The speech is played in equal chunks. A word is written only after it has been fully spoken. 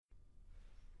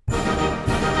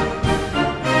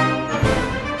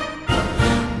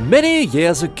Many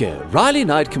years ago, Riley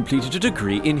Knight completed a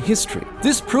degree in history.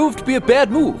 This proved to be a bad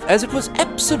move, as it was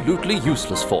absolutely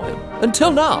useless for him.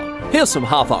 Until now. Here's some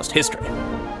half-assed history.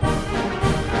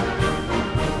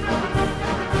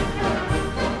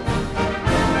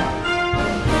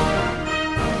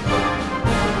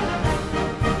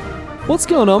 What's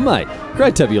going on, mate?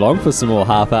 Great to have you along for some more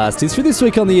half-assed history. This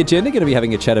week on the agenda, going to be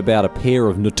having a chat about a pair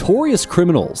of notorious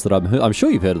criminals that I'm sure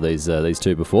you've heard of these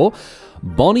two before.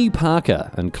 Bonnie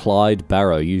Parker and Clyde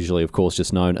Barrow, usually, of course,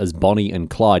 just known as Bonnie and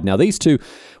Clyde. Now, these two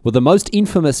were the most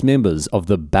infamous members of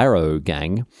the Barrow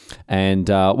gang. And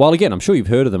while, again, I'm sure you've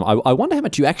heard of them, I wonder how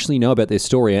much you actually know about their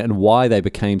story and why they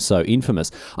became so infamous.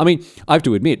 I mean, I have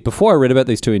to admit, before I read about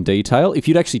these two in detail, if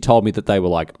you'd actually told me that they were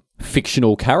like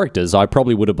fictional characters, I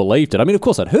probably would have believed it. I mean, of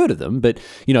course, I'd heard of them, but,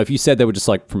 you know, if you said they were just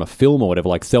like from a film or whatever,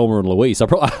 like Thelma and Louise, I'd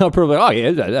probably, oh,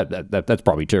 yeah, that's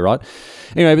probably true, right?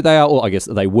 Anyway, but they are, well, I guess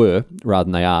they were, rather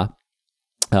than they are,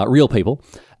 real people.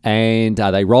 And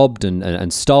they robbed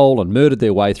and stole and murdered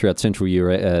their way throughout central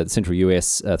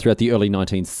US throughout the early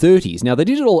 1930s. Now, they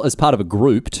did it all as part of a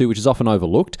group, too, which is often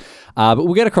overlooked. But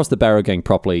we'll get across the Barrow gang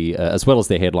properly, as well as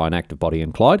their headline act of Bonnie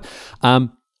and Clyde.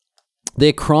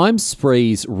 Their crime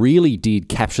sprees really did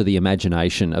capture the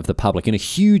imagination of the public in a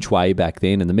huge way back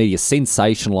then, and the media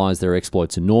sensationalised their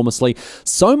exploits enormously.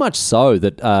 So much so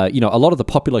that a lot of the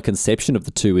popular conception of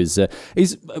the two is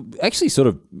actually sort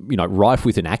of rife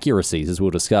with inaccuracies, as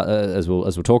we'll discuss, as we'll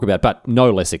talk about, but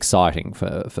no less exciting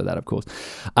for that, of course.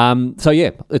 So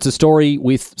yeah, it's a story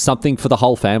with something for the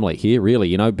whole family here,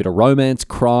 really. A bit of romance,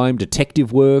 crime,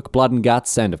 detective work, blood and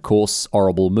guts, and of course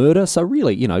horrible murder. So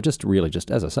really,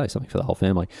 just as I say, something for the whole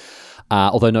family.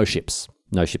 Although no ships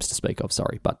to speak of,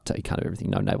 sorry, but you can't have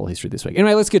everything, no naval history this week.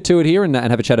 Anyway, let's get to it here and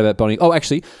have a chat about Bonnie. Oh,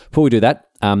 actually, before we do that,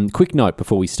 quick note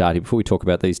before we start here, before we talk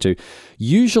about these two.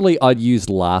 Usually I'd use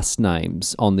last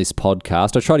names on this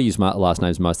podcast. I try to use my last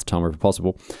names most of the time wherever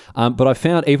possible. But I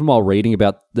found, even while reading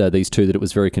about these two, that it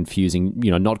was very confusing,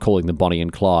 not calling them Bonnie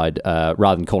and Clyde,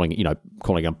 rather than calling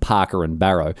them Parker and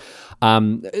Barrow.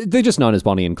 They're just known as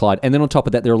Bonnie and Clyde. And then on top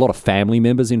of that, there are a lot of family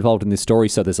members involved in this story.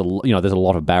 So there's a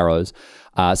lot of Barrows.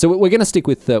 So we're going to stick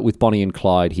with Bonnie and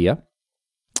Clyde here,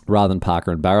 rather than Parker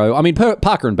and Barrow. I mean,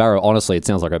 Parker and Barrow, honestly, it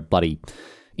sounds like a bloody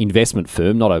investment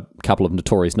firm, not a couple of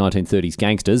notorious 1930s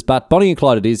gangsters. But Bonnie and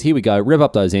Clyde it is. Here we go. Rev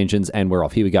up those engines, and we're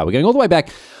off. Here we go. We're going all the way back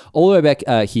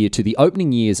here to the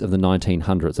opening years of the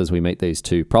 1900s as we meet these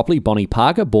two properly. Bonnie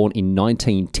Parker, born in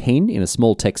 1910 in a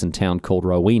small Texan town called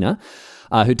Rowena.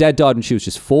 Her dad died when she was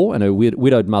just 4, and her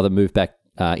widowed mother moved back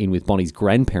in with Bonnie's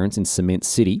grandparents in Cement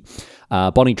City.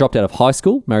 Bonnie dropped out of high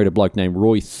school, married a bloke named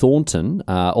Roy Thornton,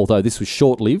 although this was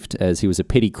short-lived as he was a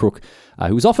petty crook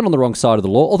who was often on the wrong side of the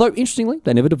law, although interestingly,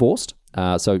 they never divorced.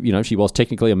 So she was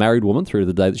technically a married woman through to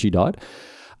the day that she died.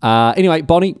 Anyway,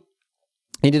 Bonnie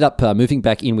ended up moving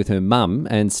back in with her mum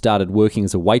and started working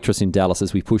as a waitress in Dallas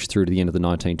as we pushed through to the end of the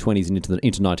 1920s and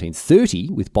into 1930,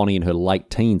 with Bonnie in her late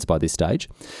teens by this stage.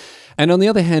 And on the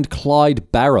other hand,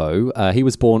 Clyde Barrow, he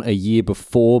was born a year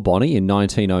before Bonnie in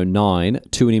 1909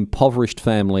 to an impoverished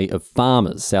family of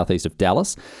farmers southeast of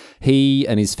Dallas. He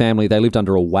and his family, they lived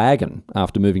under a wagon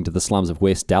after moving to the slums of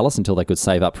West Dallas until they could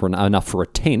save up enough for a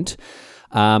tent.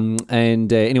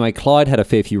 Anyway, Clyde had a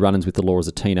fair few run-ins with the law as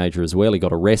a teenager as well. He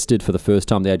got arrested for the first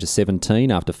time at the age of 17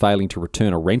 after failing to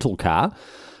return a rental car.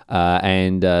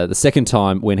 The second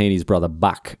time when he and his brother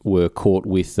Buck were caught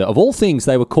with, of all things,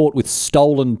 they were caught with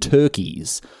stolen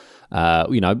turkeys.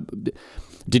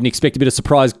 Didn't expect a bit of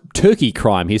surprise turkey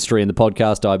crime history in the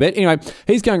podcast, I bet. Anyway,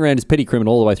 he's going around as petty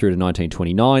criminal all the way through to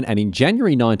 1929, and in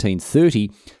January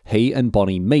 1930, he and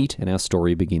Bonnie meet, and our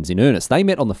story begins in earnest. They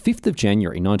met on the 5th of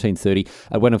January 1930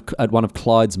 at one of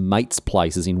Clyde's mates'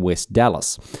 places in West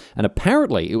Dallas. And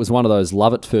apparently, it was one of those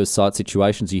love-at-first-sight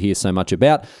situations you hear so much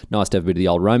about. Nice to have a bit of the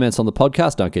old romance on the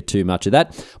podcast. Don't get too much of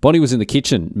that. Bonnie was in the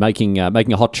kitchen making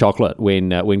a hot chocolate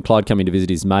when Clyde came in to visit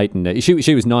his mate, and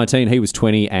she was 19, he was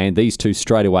 20, and these two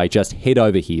straight away just head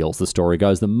over heels, the story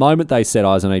goes. The moment they set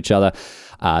eyes on each other,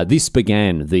 this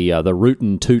began the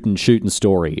rootin', tootin', shootin'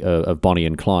 story of Bonnie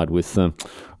and Clyde, with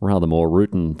rather more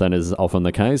rootin' than is often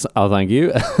the case. Oh, thank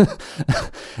you.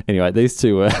 Anyway, these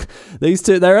two,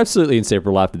 they're absolutely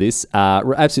inseparable after this.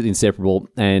 Absolutely inseparable.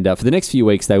 And for the next few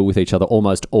weeks, they were with each other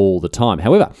almost all the time.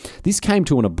 However, this came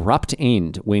to an abrupt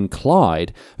end when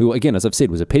Clyde, who, again, as I've said,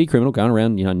 was a petty criminal going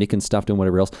around, nicking stuff, doing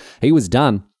whatever else, he was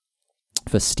done.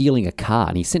 for stealing a car,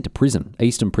 and he's sent to prison,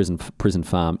 Eastham Prison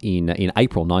Farm, in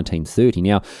April 1930.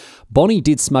 Now, Bonnie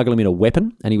did smuggle him in a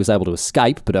weapon, and he was able to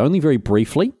escape, but only very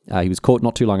briefly. He was caught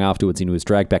not too long afterwards, and he was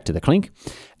dragged back to the clink,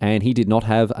 and he did not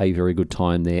have a very good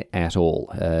time there at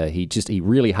all. He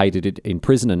really hated it in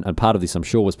prison, and part of this, I'm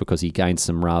sure, was because he gained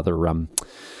some rather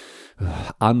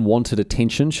unwanted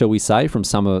attention, shall we say, from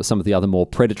some of the other more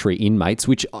predatory inmates,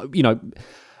 which, I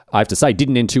have to say,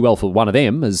 didn't end too well for one of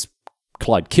them, as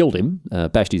Clyde killed him,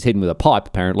 bashed his head in with a pipe,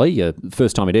 apparently.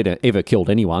 First time he'd ever killed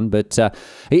anyone, but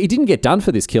he didn't get done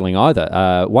for this killing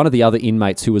either. One of the other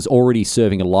inmates who was already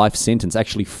serving a life sentence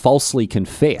actually falsely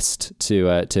confessed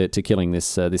to killing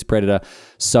this predator,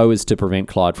 so as to prevent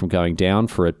Clyde from going down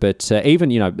for it. But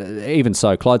even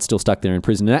so, Clyde's still stuck there in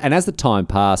prison. And as the time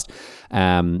passed,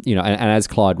 and as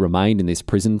Clyde remained in this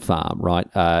prison farm, right,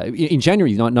 in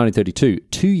January 1932,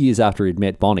 2 years after he'd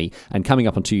met Bonnie and coming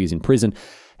up on 2 years in prison,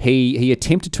 He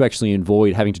attempted to actually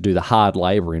avoid having to do the hard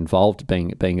labour involved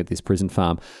being at this prison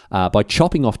farm by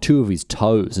chopping off 2 of his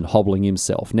toes and hobbling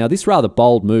himself. Now, this rather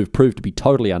bold move proved to be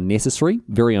totally unnecessary,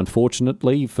 very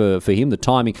unfortunately for him.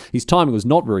 His timing was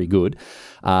not very good.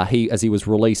 As he was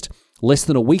released less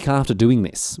than a week after doing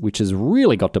this, which has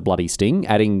really got to bloody sting,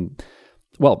 adding,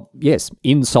 well, yes,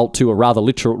 insult to a rather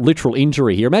literal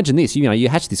injury here. Imagine this, you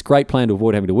hatch this great plan to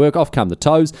avoid having to work, off come the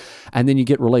toes, and then you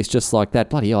get released just like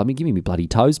that. Bloody hell, give me my bloody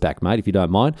toes back, mate, if you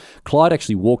don't mind. Clyde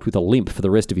actually walked with a limp for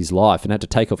the rest of his life and had to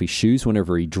take off his shoes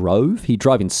whenever he drove. He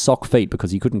drove in sock feet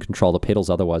because he couldn't control the pedals,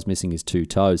 otherwise missing his 2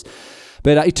 toes.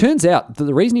 But it turns out that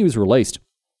the reason he was released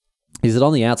is that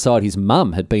on the outside, his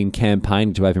mum had been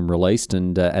campaigning to have him released,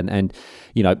 and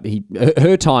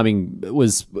her timing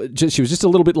was she was just a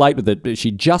little bit late with it.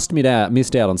 She just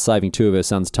missed out on saving 2 of her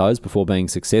son's toes before being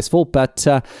successful. But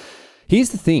here's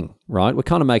the thing, right? We're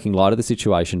kind of making light of the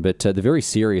situation, but the very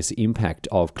serious impact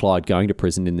of Clyde going to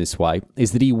prison in this way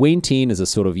is that he went in as a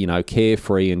sort of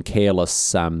carefree and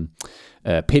careless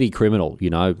petty criminal,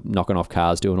 knocking off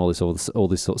cars, doing all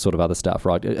this sort of other stuff,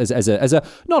 right? As a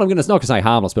not going to say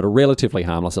harmless, but a relatively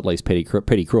harmless, at least petty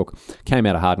crook, came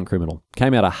out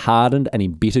a hardened and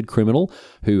embittered criminal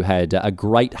who had a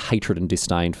great hatred and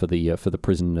disdain for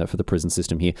the prison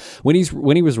system here. When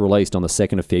he was released on the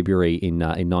 2nd of February in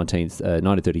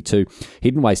 1932,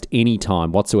 he didn't waste any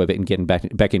time whatsoever in getting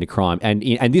back into crime,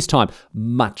 and this time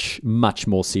much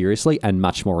more seriously and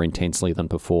much more intensely than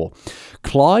before.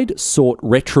 Clyde sought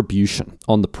retribution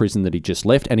on the prison that he just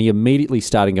left, and he immediately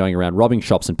started going around robbing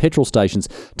shops and petrol stations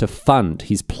to fund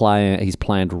his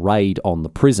planned raid on the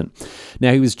prison.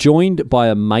 Now, he was joined by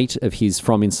a mate of his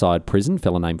from inside prison, a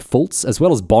fellow named Fultz, as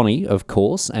well as Bonnie, of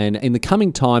course, and in the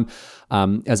coming time,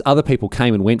 as other people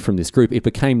came and went from this group, it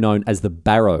became known as the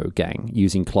Barrow Gang,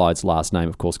 using Clyde's last name,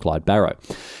 of course, Clyde Barrow.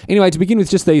 Anyway, to begin with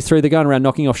just these 3, they're going around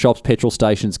knocking off shops, petrol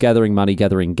stations, gathering money,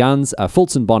 gathering guns.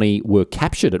 Fultz and Bonnie were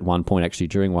captured at one point, actually,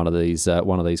 during one of these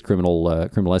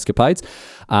criminal escapades.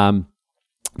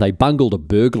 They bungled a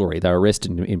burglary. They were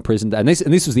arrested and imprisoned. And this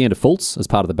was the end of Fultz as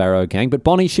part of the Barrow Gang. But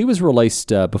Bonnie, she was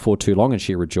released before too long, and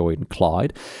she rejoined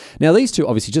Clyde. Now, these two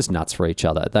obviously just nuts for each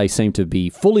other. They seem to be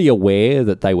fully aware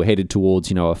that they were headed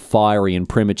towards, a fiery and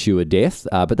premature death,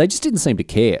 but they just didn't seem to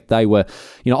care. They were,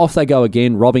 off they go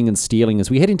again, robbing and stealing.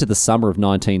 As we head into the summer of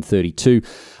 1932,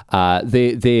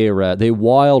 their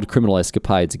wild criminal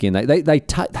escapades again.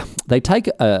 They take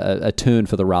a turn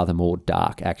for the rather more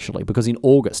dark, actually, because in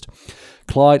August,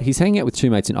 Clyde, he's hanging out with 2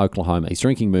 mates in Oklahoma. He's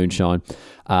drinking moonshine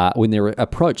when they're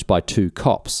approached by 2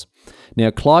 cops. Now,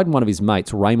 Clyde and one of his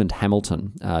mates, Raymond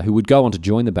Hamilton, who would go on to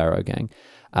join the Barrow Gang,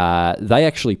 they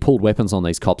actually pulled weapons on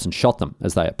these cops and shot them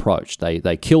as they approached.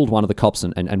 They killed one of the cops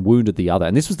and wounded the other.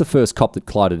 And this was the first cop that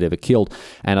Clyde had ever killed.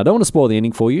 And I don't want to spoil the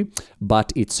ending for you,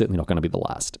 but it's certainly not going to be the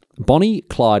last. Bonnie,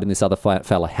 Clyde, and this other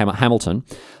fella, Hamilton,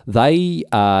 they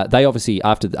obviously,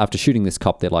 after shooting this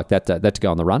cop, they're like, that to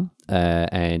go on the run.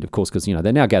 And of course, because,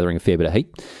 they're now gathering a fair bit of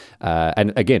heat.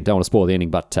 And again, don't want to spoil the ending,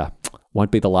 but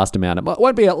won't be the last amount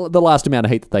of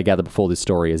heat that they gather before this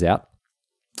story is out.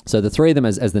 So the 3 of them,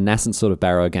 as the nascent sort of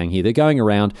Barrow Gang here, they're going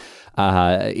around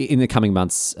in the coming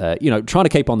months, trying to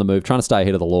keep on the move, trying to stay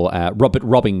ahead of the law, but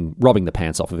robbing the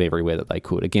pants off of everywhere that they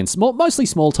could. Again, mostly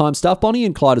small-time stuff. Bonnie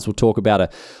and Clyde will talk about, are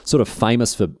sort of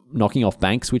famous for knocking off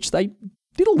banks, which they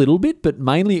did a little bit, but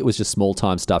mainly it was just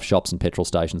small-time stuff, shops and petrol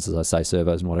stations, as I say,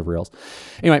 servos and whatever else.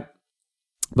 Anyway,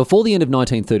 before the end of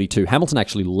 1932, Hamilton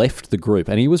actually left the group,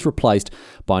 and he was replaced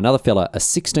by another fella, a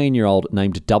 16-year-old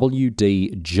named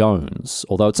W.D. Jones,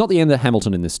 although it's not the end of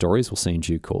Hamilton in this story, as we'll see in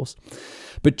due course.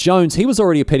 But Jones, he was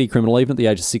already a petty criminal even at the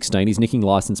age of 16. He's nicking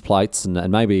license plates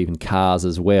and maybe even cars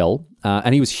as well.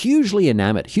 And he was hugely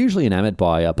enamored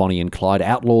by Bonnie and Clyde,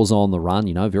 outlaws on the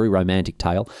run, very romantic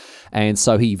tale. And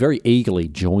so he very eagerly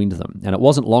joined them. And it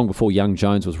wasn't long before young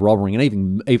Jones was robbing and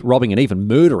even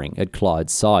murdering at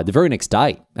Clyde's side. The very next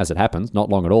day, as it happens, not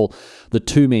long at all, the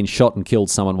two men shot and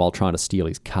killed someone while trying to steal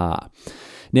his car.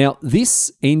 Now,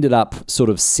 this ended up sort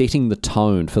of setting the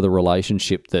tone for the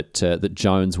relationship that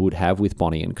Jones would have with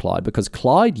Bonnie and Clyde, because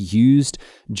Clyde used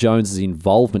Jones's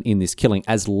involvement in this killing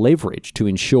as leverage to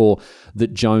ensure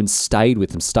that Jones stayed with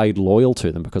them, stayed loyal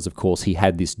to them, because of course he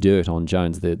had this dirt on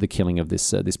Jones, the killing of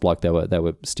this bloke they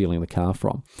were stealing the car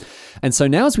from. And so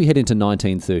now as we head into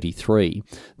 1933,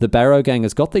 the Barrow Gang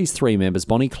has got these three members,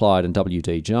 Bonnie, Clyde, and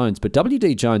W.D. Jones, but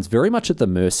W.D. Jones very much at the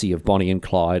mercy of Bonnie and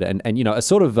Clyde, and a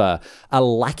sort of a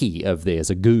lackey of theirs,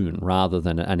 a goon, rather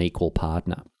than an equal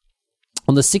partner.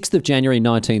 On the 6th of January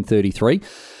 1933,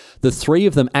 the three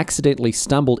of them accidentally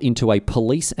stumbled into a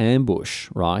police ambush,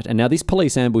 right? And now this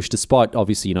police ambush, despite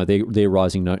obviously, their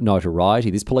rising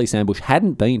notoriety, this police ambush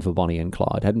hadn't been for Bonnie and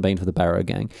Clyde, hadn't been for the Barrow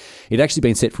Gang. It had actually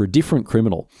been set for a different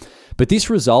criminal. But this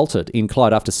resulted in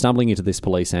Clyde, after stumbling into this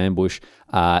police ambush,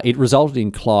 it resulted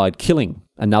in Clyde killing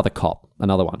another cop,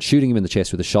 another one, shooting him in the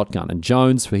chest with a shotgun. And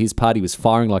Jones, for his part, he was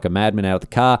firing like a madman out of the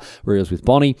car where he was with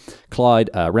Bonnie.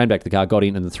 Clyde ran back to the car, got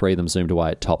in, and the three of them zoomed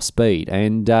away at top speed.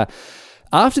 And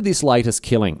after this latest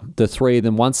killing, the three of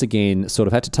them once again sort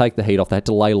of had to take the heat off. They had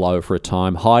to lay low for a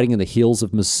time, hiding in the hills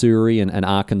of Missouri and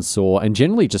Arkansas, and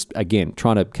generally just, again,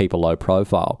 trying to keep a low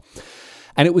profile.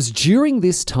 And it was during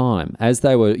this time, as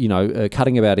they were,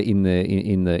 cutting about it in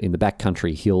the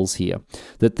backcountry hills here,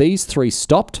 that these three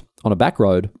stopped on a back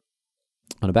road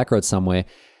somewhere,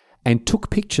 and took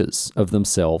pictures of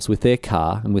themselves with their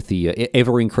car and with the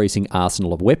ever-increasing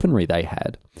arsenal of weaponry they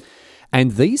had.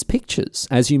 And these pictures,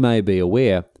 as you may be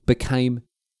aware, became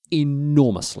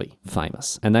enormously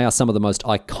famous. And they are some of the most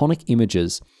iconic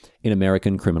images in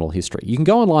American criminal history. You can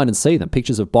go online and see them.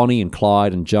 Pictures of Bonnie and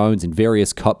Clyde and Jones in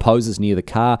various poses near the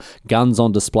car, guns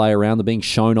on display around them, being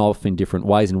shown off in different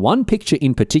ways. And one picture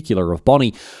in particular of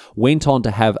Bonnie went on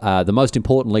to have the most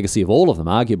important legacy of all of them,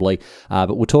 arguably.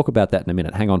 But we'll talk about that in a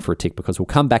minute. Hang on for a tick, because we'll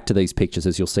come back to these pictures.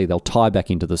 As you'll see, they'll tie back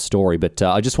into the story. But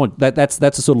I just want that's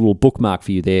a sort of little bookmark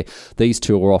for you there. These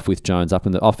two are off with Jones off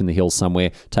in the hills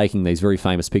somewhere, taking these very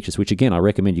famous pictures. Which again, I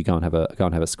recommend you go and have a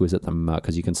squiz at them,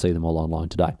 because you can see them all online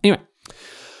today. Anyway,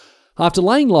 after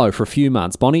laying low for a few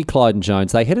months, Bonnie, Clyde, and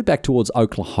Jones, they headed back towards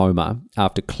Oklahoma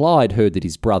after Clyde heard that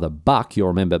his brother Buck, you'll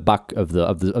remember Buck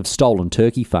of Stolen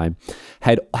Turkey fame,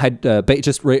 had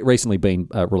recently been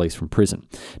released from prison.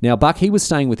 Now, Buck, he was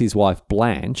staying with his wife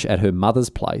Blanche at her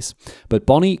mother's place, but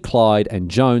Bonnie, Clyde,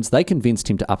 and Jones, they convinced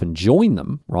him to up and join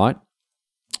them, right?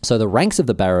 So the ranks of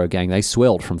the Barrow Gang, they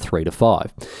swelled from 3 to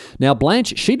 5. Now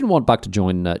Blanche, she didn't want Buck to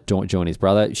join his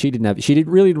brother. She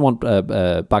really didn't want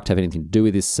Buck to have anything to do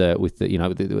with this, with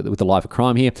the life of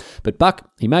crime here. But Buck,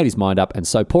 he made his mind up, and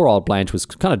so poor old Blanche was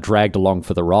kind of dragged along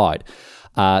for the ride.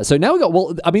 So now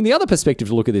the other perspective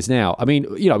to look at this now,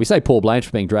 we say poor Blanche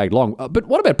for being dragged along, but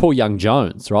what about poor young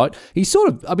Jones, right? He's sort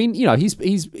of,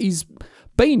 he's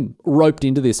been roped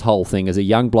into this whole thing as a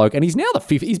young bloke, and he's now a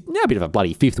bit of a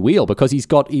bloody fifth wheel, because he's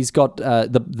got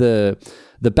the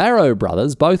Barrow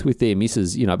brothers, both with their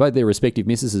misses, both their respective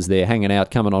missuses there hanging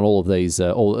out, coming on all of these,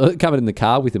 coming in the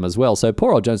car with him as well. So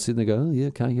poor old Jones sitting there going, oh yeah,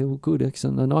 okay, yeah, well, good,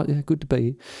 excellent, yeah, good to be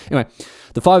here. Anyway,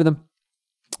 the five of them,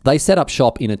 they set up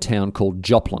shop in a town called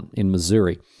Joplin in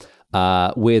Missouri,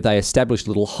 where they established a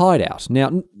little hideout.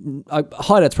 Now,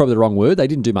 hideout's probably the wrong word. They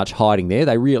didn't do much hiding there.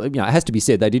 They really, it has to be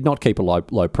said, they did not keep a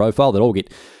low profile. They'd all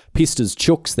get pissed as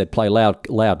chooks. They'd play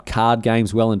loud card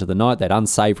games well into the night. They'd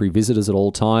unsavoury visitors at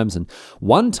all times. And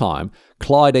one time,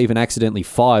 Clyde even accidentally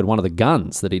fired one of the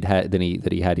guns that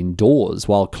he had indoors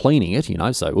while cleaning it.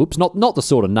 So oops, not the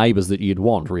sort of neighbours that you'd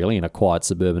want really in a quiet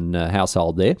suburban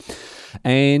household there.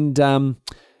 And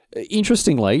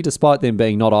interestingly, despite them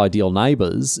being not ideal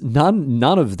neighbours, none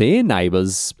of their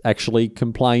neighbours actually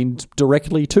complained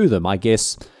directly to them. I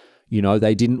guess,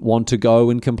 they didn't want to go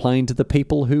and complain to the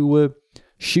people who were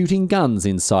shooting guns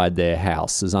inside their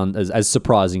house, as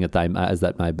surprising as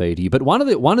that may be to you. But one of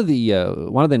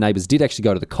their neighbours did actually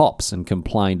go to the cops and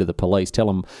complain to the police, tell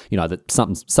them that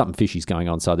something fishy's going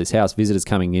on inside this house. Visitors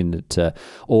coming in at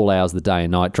all hours of the day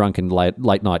and night, drunken late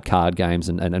night card games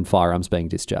and firearms being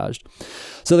discharged.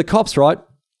 So the cops, right?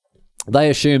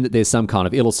 They assume that there's some kind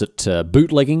of illicit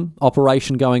bootlegging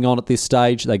operation going on at this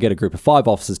stage. They get a group of 5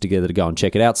 officers together to go and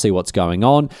check it out, see what's going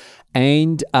on.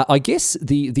 And I guess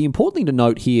the important thing to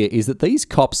note here is that these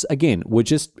cops, again, were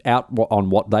just out on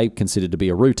what they considered to be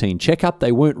a routine checkup.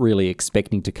 They weren't really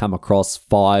expecting to come across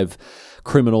 5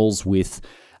 criminals with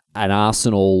an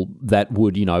arsenal that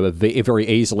would, very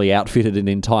easily outfitted an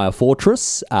entire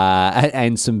fortress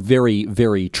and some very,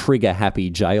 very trigger-happy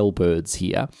jailbirds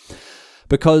here.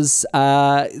 Because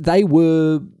they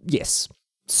were, yes,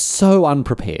 so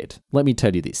unprepared. Let me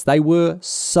tell you this. They were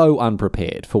so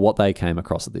unprepared for what they came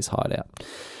across at this hideout.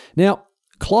 Now,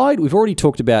 Clyde, we've already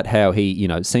talked about how he,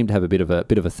 seemed to have a bit of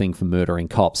a thing for murdering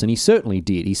cops, and he certainly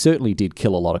did. He certainly did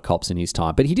kill a lot of cops in his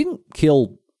time, but he didn't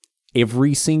kill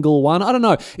every single one. I don't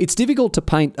know. It's difficult to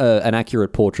paint an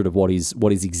accurate portrait of what his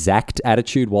exact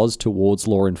attitude was towards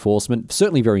law enforcement.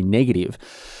 Certainly very negative.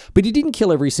 But he didn't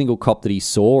kill every single cop that he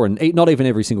saw, and not even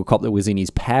every single cop that was in his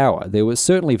power. There was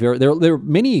certainly there were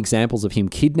many examples of him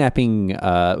kidnapping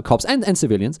cops and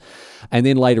civilians, and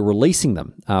then later releasing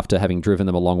them after having driven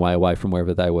them a long way away from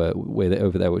wherever they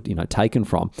were taken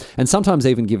from, and sometimes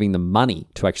even giving them money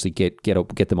to actually get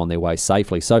them on their way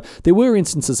safely. So there were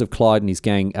instances of Clyde and his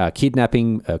gang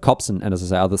kidnapping cops and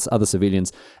as I say other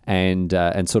civilians and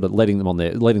sort of letting them on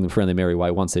their merry way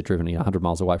once they're driven 100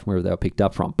 miles away from wherever they were picked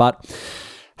up from. But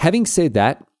having said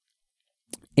that,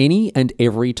 any and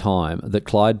every time that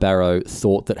Clyde Barrow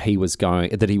thought that he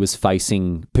was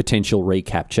facing potential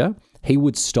recapture, he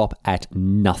would stop at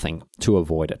nothing to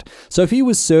avoid it. So if he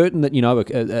was certain that,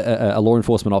 a law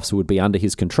enforcement officer would be under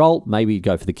his control, maybe he'd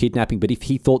go for the kidnapping. But if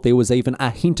he thought there was even a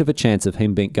hint of a chance of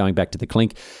him going back to the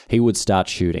clink, he would start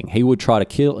shooting. He would try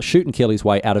to shoot and kill his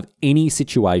way out of any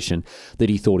situation that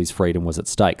he thought his freedom was at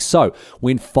stake. So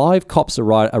when 5 cops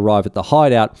arrive at the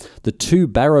hideout, the 2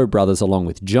 Barrow brothers, along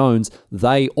with Jones,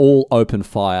 they all open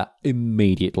fire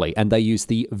immediately, and they use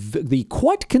the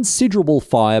quite considerable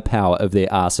firepower of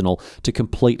their arsenal to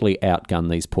completely outgun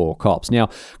these poor cops. Now,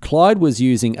 Clyde was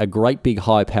using a great big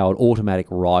high-powered automatic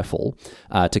rifle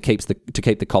to keep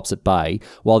the cops at bay,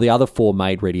 while the other 4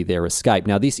 made ready their escape.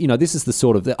 Now, this is the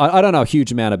sort of I don't know a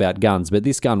huge amount about guns, but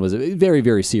this gun was a very,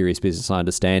 very serious business. I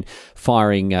understand,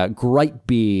 firing great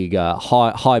big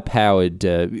high-powered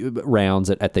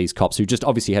rounds at these cops who just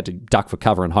obviously had to duck for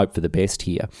cover and hope for the best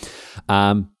here.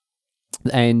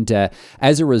 And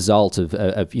as a result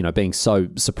of being so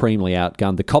supremely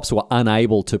outgunned, the cops were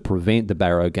unable to prevent the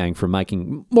Barrow gang from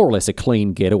making more or less a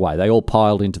clean getaway. They all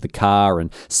piled into the car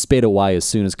and sped away as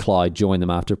soon as Clyde joined them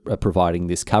after providing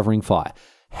this covering fire.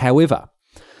 However,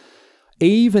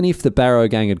 even if the Barrow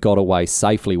gang had got away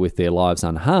safely with their lives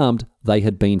unharmed, they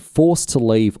had been forced to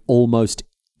leave almost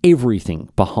everything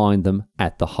behind them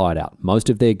at the hideout.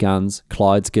 Most of their guns,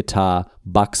 Clyde's guitar,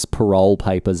 Buck's parole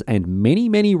papers, and many,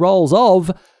 many rolls of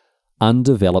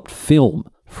undeveloped film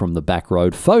from the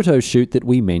Backroad photo shoot that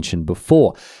we mentioned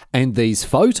before. And these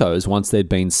photos, once they'd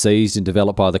been seized and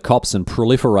developed by the cops and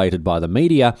proliferated by the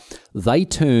media, they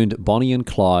turned Bonnie and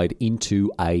Clyde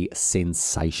into a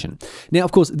sensation. Now,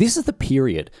 of course, this is the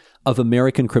period of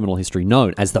American criminal history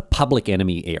known as the Public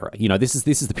Enemy era. This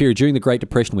is the period during the Great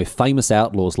Depression where famous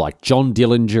outlaws like John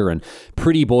Dillinger and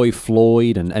Pretty Boy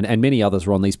Floyd and many others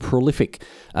were on these prolific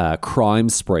crime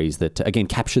sprees that, again,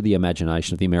 captured the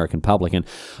imagination of the American public. And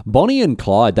Bonnie and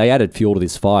Clyde, they added fuel to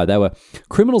this fire. They were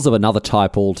criminals of another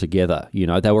type altogether.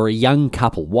 They were a young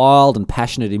couple, wild and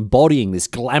passionate, embodying this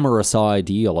glamorous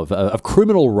ideal of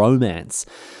criminal romance.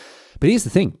 But here's the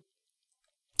thing.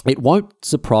 It won't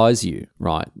surprise you,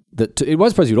 right? It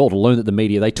won't surprise you at all to learn that the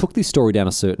media, they took this story down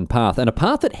a certain path, and a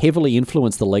path that heavily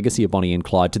influenced the legacy of Bonnie and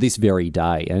Clyde to this very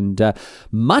day. And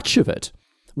much of it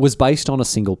was based on a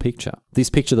single picture.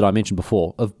 This picture that I mentioned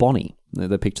before of Bonnie,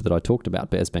 the picture that I talked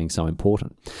about as being so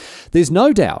important. There's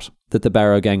no doubt that the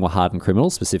Barrow gang were hardened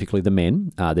criminals, specifically the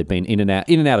men. They'd been in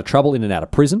and out of trouble, in and out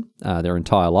of prison their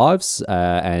entire lives.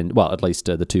 And at least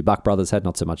the 2 Buck brothers had,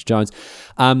 not so much Jones.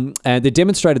 And they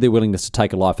demonstrated their willingness to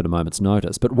take a life at a moment's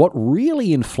notice. But what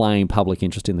really inflamed public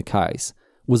interest in the case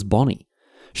was Bonnie.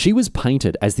 She was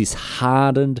painted as this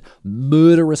hardened,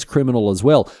 murderous criminal as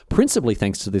well, principally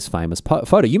thanks to this famous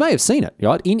photo. You may have seen it,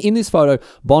 right? In this photo,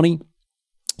 Bonnie,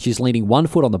 she's leaning one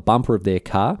foot on the bumper of their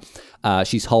car.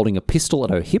 She's holding a pistol at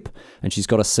her hip, and she's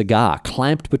got a cigar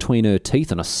clamped between her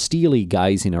teeth and a steely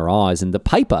gaze in her eyes. And the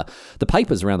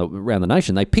papers around the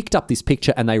nation, they picked up this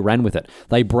picture and they ran with it.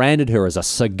 They branded her as a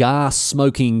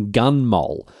cigar-smoking gun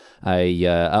mole,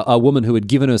 a woman who had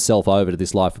given herself over to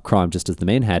this life of crime just as the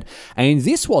men had. And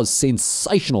this was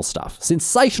sensational stuff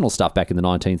back in the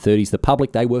 1930s. The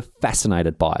public, they were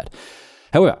fascinated by it.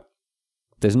 However,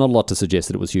 there's not a lot to suggest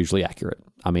that it was hugely accurate.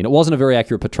 I mean, it wasn't a very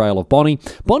accurate portrayal of Bonnie.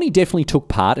 Bonnie definitely took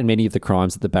part in many of the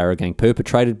crimes that the Barrow Gang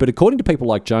perpetrated, but according to people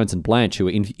like Jones and Blanche, who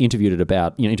were interviewed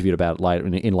about it later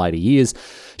in later years,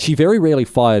 she very rarely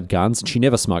fired guns and she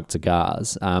never smoked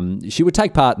cigars. She would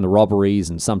take part in the robberies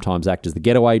and sometimes act as the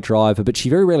getaway driver, but she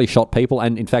very rarely shot people,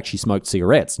 and in fact, she smoked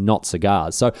cigarettes, not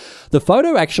cigars. So the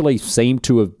photo actually seemed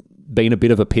to have been a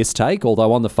bit of a piss take,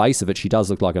 although on the face of it, she does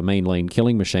look like a mean, lean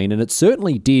killing machine, and it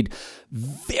certainly did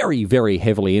very, very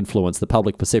heavily influence the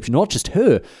public perception, not just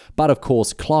her, but of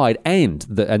course Clyde and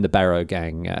the Barrow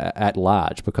Gang at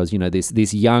large, because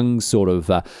this young sort of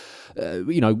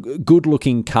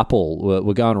good-looking couple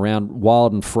were going around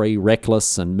wild and free,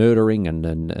 reckless, and murdering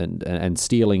and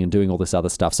stealing and doing all this other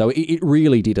stuff. So it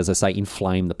really did, as I say,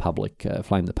 inflame the public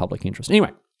interest.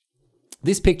 Anyway.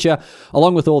 This picture,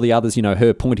 along with all the others,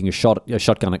 her pointing a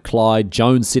shotgun at Clyde,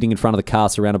 Jones sitting in front of the car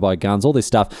surrounded by guns, all this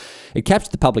stuff, it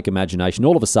captured the public imagination.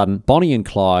 All of a sudden, Bonnie and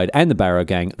Clyde and the Barrow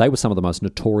Gang, they were some of the most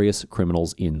notorious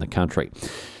criminals in the country.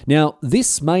 Now,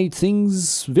 this made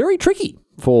things very tricky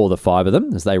for the five of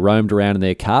them as they roamed around in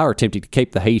their car, attempting to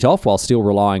keep the heat off while still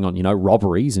relying on,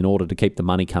 robberies in order to keep the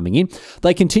money coming in.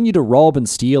 They continued to rob and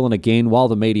steal, and again, while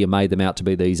the media made them out to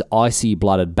be these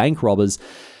icy-blooded bank robbers,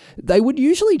 they would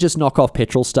usually just knock off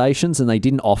petrol stations, and they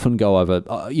didn't often go over,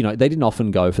 they didn't often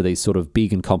go for these sort of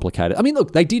big and complicated. I mean,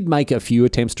 look, they did make a few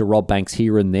attempts to rob banks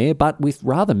here and there, but with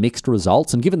rather mixed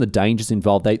results. And given the dangers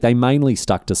involved, they mainly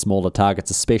stuck to smaller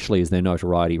targets, especially as their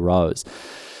notoriety rose.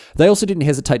 They also didn't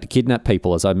hesitate to kidnap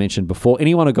people, as I mentioned before.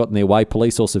 Anyone who got in their way,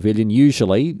 police or civilian,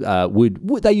 usually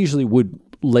would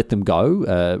let them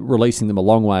go, releasing them a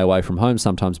long way away from home,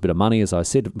 sometimes a bit of money, as I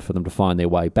said, for them to find their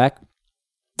way back.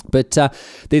 But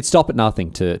they'd stop at nothing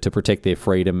to protect their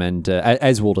freedom, and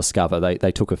as we'll discover,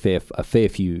 they took a fair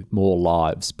few more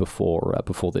lives before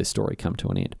their story come to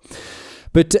an end.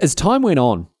 But as time went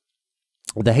on,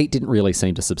 the heat didn't really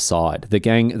seem to subside. The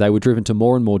gang, they were driven to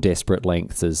more and more desperate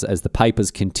lengths as the papers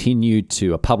continued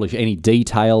to publish any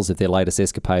details of their latest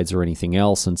escapades or anything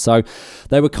else. And so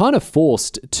they were kind of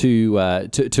forced to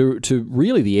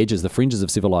really the edges, the fringes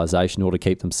of civilization in order to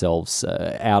keep themselves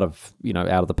out of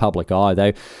the public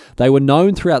eye. They were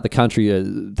known throughout the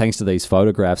country thanks to these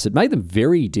photographs. It made them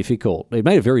very difficult. It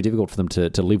made it very difficult for them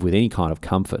to live with any kind of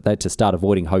comfort. They had to start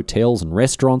avoiding hotels and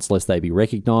restaurants lest they be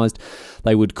recognized.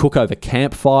 They would cook over campfires.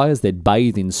 They'd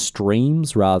bathe in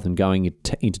streams rather than going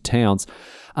into towns.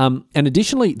 And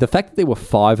additionally, the fact that there were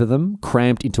five of them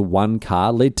cramped into one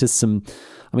car led to some,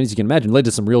 as you can imagine,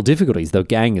 real difficulties. The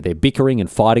gang, they're bickering and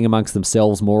fighting amongst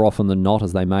themselves more often than not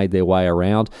as they made their way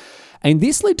around. And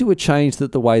this led to a change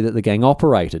that the way that the gang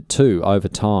operated too over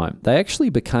time. They actually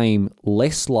became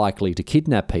less likely to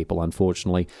kidnap people,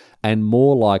 unfortunately, and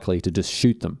more likely to just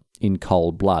shoot them in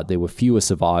cold blood. There were fewer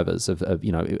survivors of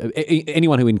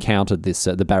anyone who encountered this.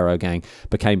 The Barrow Gang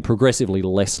became progressively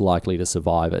less likely to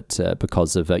survive it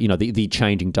because of the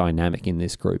changing dynamic in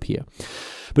this group here.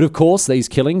 But of course, these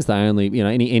killings, they only,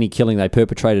 any killing they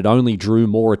perpetrated only drew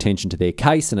more attention to their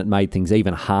case, and it made things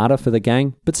even harder for the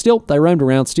gang. But still, they roamed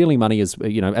around stealing money as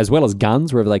well as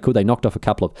guns wherever they could. They knocked off a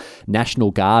couple of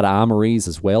National Guard armories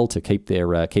as well to keep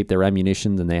their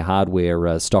ammunition and their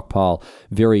hardware stockpile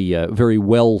very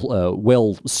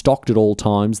well stocked at all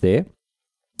times there.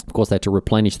 Of course, they had to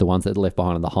replenish the ones that were left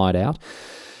behind in the hideout.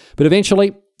 But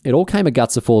eventually, it all came a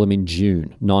gutser for them in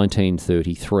June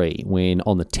 1933, when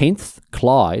on the 10th,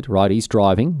 Clyde, right, he's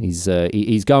driving, he's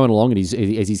going along, and he's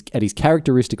at his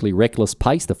characteristically reckless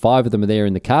pace. The five of them are there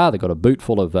in the car. They've got a boot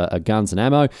full of guns and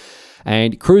ammo,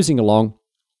 and cruising along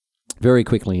very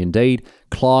quickly indeed.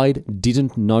 Clyde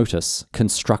didn't notice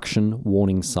construction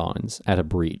warning signs at a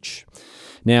bridge.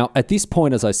 Now, at this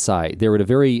point, as I say, they're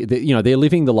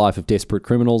living the life of desperate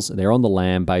criminals. They're on the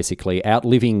lam, basically, out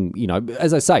living,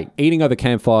 as I say, eating over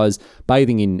campfires,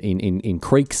 bathing in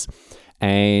creeks.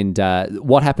 And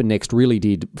what happened next really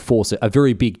did force a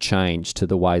very big change to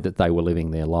the way that they were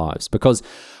living their lives. Because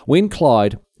when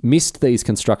Clyde missed these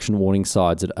construction warning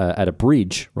signs at a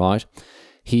bridge, right,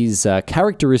 his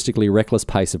characteristically reckless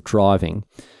pace of driving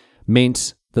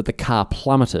meant that the car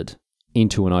plummeted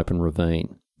into an open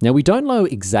ravine. Now, we don't know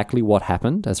exactly what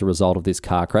happened as a result of this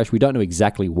car crash. We don't know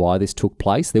exactly why this took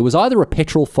place. There was either a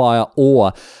petrol fire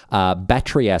or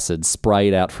battery acid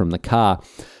sprayed out from the car,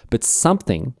 but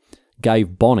something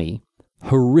gave Bonnie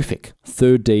horrific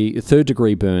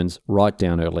third-degree burns right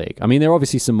down her leg. I mean, there are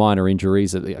obviously some minor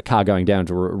injuries, a car going down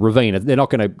to a ravine. They're not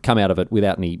going to come out of it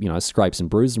without any, scrapes and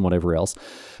bruises and whatever else.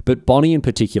 But Bonnie in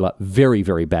particular, very,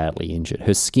 very badly injured.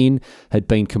 Her skin had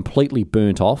been completely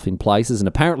burnt off in places, and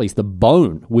apparently the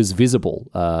bone was visible,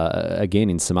 again,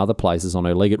 in some other places on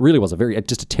her leg. It really was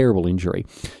just a terrible injury.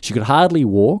 She could hardly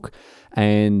walk.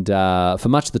 And for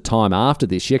much of the time after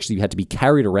this, she actually had to be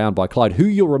carried around by Clyde, who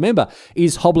you'll remember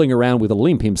is hobbling around with a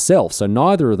limp himself. So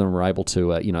neither of them were able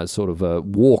to,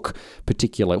 walk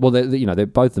particularly. Well, they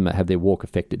both of them have their walk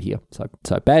affected here.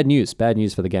 So bad news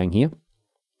for the gang here.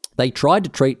 They tried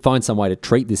to find some way to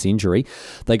treat this injury.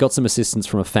 They got some assistance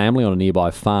from a family on a nearby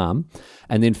farm,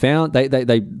 and then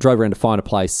they drove around to find a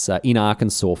place in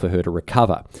Arkansas for her to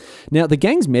recover. Now, the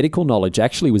gang's medical knowledge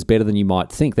actually was better than you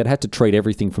might think. They'd had to treat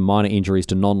everything from minor injuries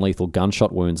to non-lethal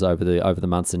gunshot wounds over the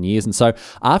months and years. And so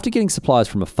after getting supplies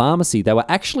from a pharmacy, they were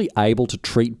actually able to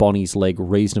treat Bonnie's leg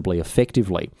reasonably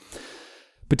effectively.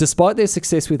 But despite their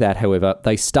success with that, however,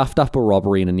 they stuffed up a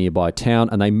robbery in a nearby town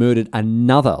and they murdered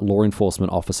another law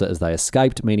enforcement officer as they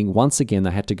escaped, meaning once again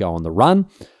they had to go on the run,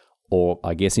 or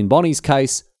I guess in Bonnie's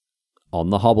case,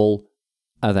 on the hobble.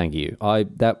 Thank you. I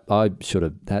should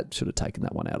have taken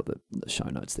that one out of the show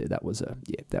notes there. That was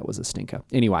a stinker.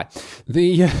 Anyway,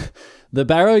 the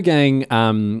Barrow Gang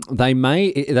they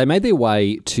made their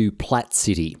way to Platte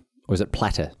City. Or is it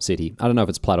Platter City? I don't know if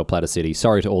it's Platte or Platter City.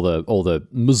 Sorry to all the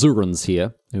Missourians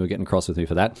here who are getting cross with me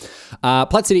for that.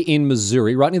 Platte City in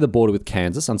Missouri, right near the border with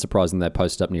Kansas. Unsurprising, they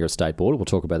posted up near a state border. We'll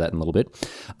talk about that in a little bit.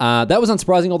 That was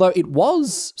unsurprising, although it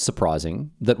was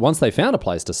surprising that once they found a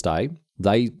place to stay,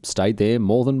 they stayed there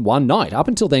more than one night. Up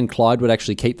until then, Clyde would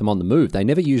actually keep them on the move. They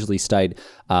never usually stayed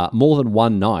more than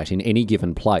one night in any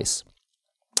given place.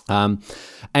 And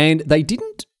they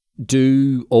didn't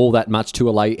do all that much to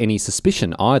allay any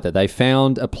suspicion either. They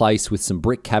found a place with some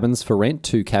brick cabins for rent,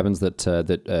 two cabins that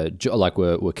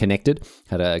were connected,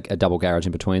 had a double garage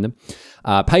in between them.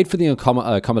 Paid for the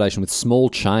accommodation with small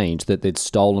change that they'd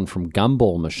stolen from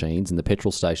gumball machines in the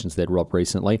petrol stations they'd robbed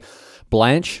recently.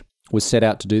 Blanche was set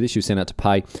out to do this. She was sent out to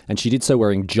pay, and she did so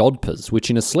wearing jodhpurs,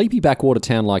 which in a sleepy backwater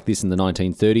town like this in the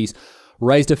 1930s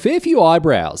raised a fair few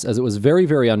eyebrows, as it was very,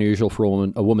 very unusual for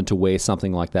a woman to wear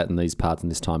something like that in these parts in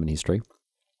this time in history.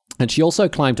 And she also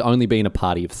claimed to only be in a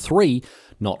party of 3,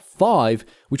 not 5,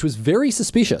 which was very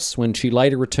suspicious when she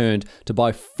later returned to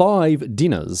buy 5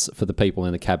 dinners for the people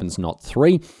in the cabins, not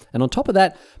 3. And on top of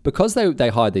that, because they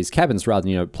hired these cabins rather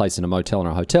than placed in a motel or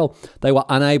a hotel, they were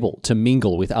unable to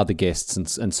mingle with other guests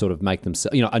and sort of make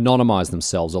themselves, anonymize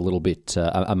themselves a little bit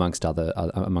amongst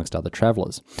other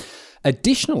travelers.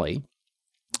 Additionally,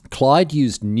 Clyde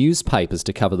used newspapers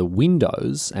to cover the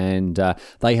windows, and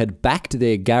they had backed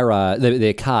their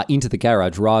car into the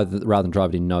garage rather than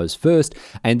drive it in nose first.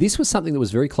 And this was something that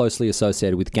was very closely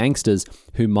associated with gangsters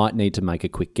who might need to make a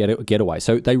quick getaway.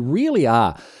 So they really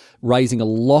are raising a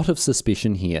lot of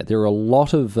suspicion here. There are a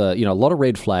lot of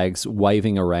red flags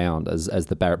waving around as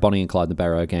the Bonnie and Clyde and the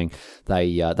Barrow Gang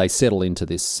they settle into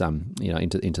this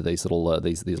into these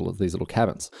little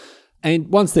cabins. And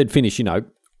once they'd finished,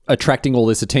 attracting all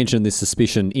this attention and this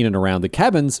suspicion in and around the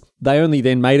cabins, they only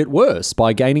then made it worse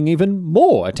by gaining even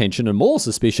more attention and more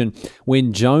suspicion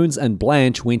when Jones and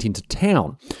Blanche went into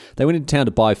town. They went into town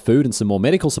to buy food and some more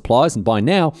medical supplies, and by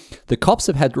now, the cops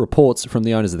have had reports from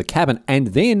the owners of the cabin, and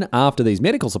then after these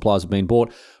medical supplies have been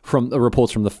bought, from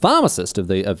reports from the pharmacist of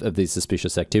this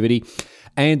suspicious activity,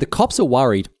 and the cops are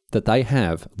worried that they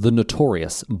have the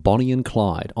notorious Bonnie and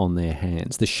Clyde on their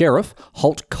hands. The sheriff,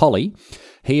 Holt Colley,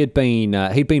 he'd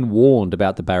been warned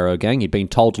about the Barrow Gang. He'd been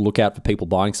told to look out for people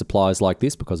buying supplies like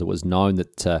this because it was known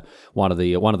that one of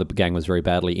the gang was very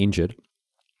badly injured.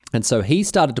 And so he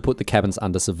started to put the cabins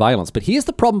under surveillance. But here's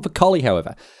the problem for Colley,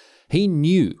 however. He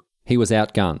knew he was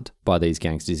outgunned by these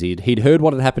gangsters. He'd heard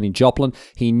what had happened in Joplin.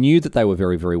 He knew that they were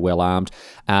very, very well armed.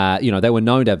 They were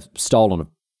known to have stolen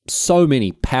so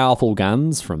many powerful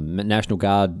guns from National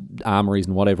Guard armories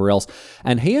and whatever else.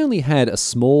 And he only had a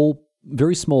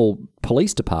very small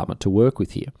police department to work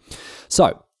with here.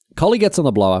 So Colley gets on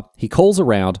the blower, he calls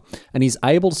around, and he's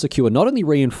able to secure not only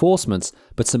reinforcements,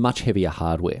 but some much heavier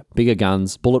hardware. Bigger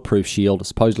guns, bulletproof shield,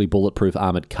 supposedly bulletproof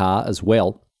armoured car as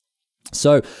well.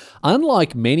 So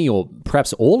unlike many or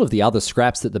perhaps all of the other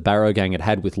scraps that the Barrow Gang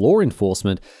had with law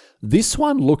enforcement, this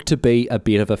one looked to be a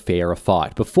bit of a fairer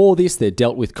fight. Before this, they'd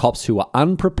dealt with cops who were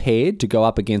unprepared to go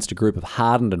up against a group of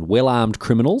hardened and well-armed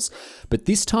criminals. But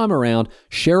this time around,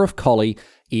 Sheriff Colley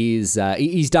he's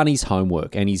done his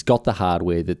homework and he's got the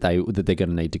hardware that they're going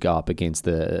to need to go up against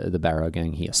the Barrow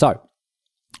Gang here. So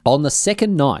On the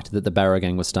second night that the Barrow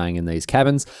Gang was staying in these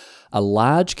cabins, a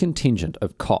large contingent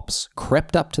of cops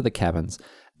crept up to the cabins,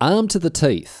 armed to the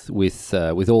teeth with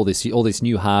all this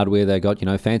new hardware. They got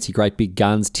fancy great big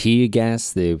guns, tear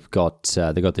gas. They've got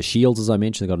the shields, as I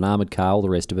mentioned. They've got an armored car, all the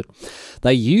rest of it.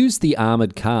 They used the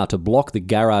armored car to block the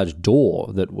garage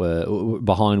door that were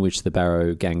behind which the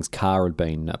Barrow Gang's car had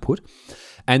been put,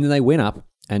 and then they went up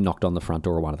and knocked on the front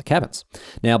door of one of the cabins.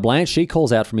 Now, Blanche, she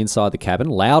calls out from inside the cabin,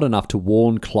 loud enough to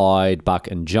warn Clyde, Buck,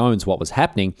 and Jones what was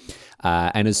happening.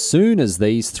 And as soon as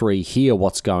these three hear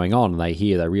what's going on, they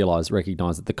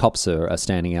recognize that the cops are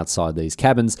standing outside these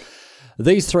cabins,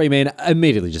 these three men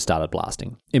immediately just started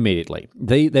blasting. Immediately.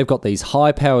 They've got these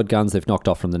high-powered guns they've knocked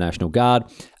off from the National Guard,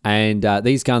 and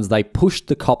these guns, they pushed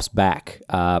the cops back.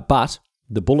 But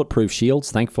the bulletproof shields,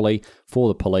 thankfully for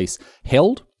the police,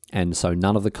 held, and so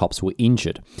none of the cops were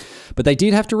injured. But they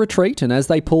did have to retreat, and as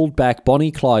they pulled back, Bonnie,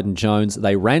 Clyde, and Jones,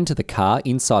 they ran to the car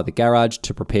inside the garage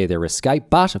to prepare their escape.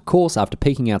 But, of course, after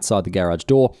peeking outside the garage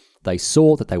door, they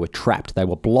saw that they were trapped. They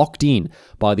were blocked in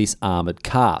by this armoured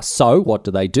car. So, what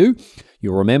do?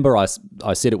 You'll remember I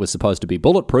said it was supposed to be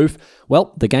bulletproof.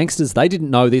 Well, the gangsters, they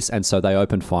didn't know this, and so they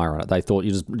opened fire on it. They thought,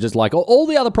 you just like all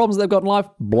the other problems they've got in life,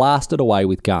 blasted away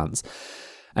with guns.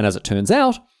 And as it turns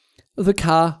out, the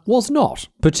car was not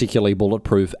particularly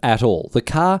bulletproof at all. The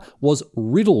car was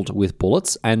riddled with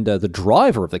bullets, and the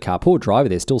driver of the car, poor driver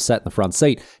there, still sat in the front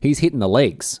seat. He's hit in the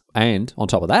legs. And on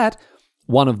top of that,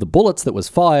 one of the bullets that was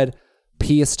fired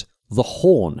pierced the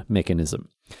horn mechanism.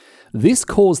 This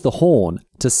caused the horn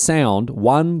to sound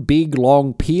one big,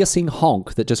 long, piercing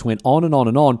honk that just went on and on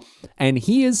and on. And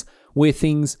here's where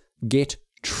things get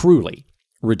truly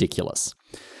ridiculous.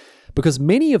 Because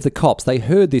many of the cops, they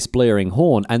heard this blaring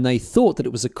horn and they thought that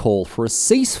it was a call for a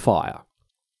ceasefire.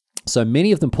 So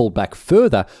many of them pulled back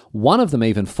further, one of them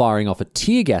even firing off a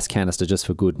tear gas canister just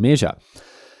for good measure.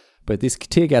 But this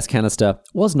tear gas canister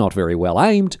was not very well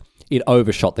aimed. It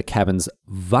overshot the cabins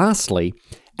vastly,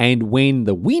 and when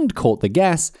the wind caught the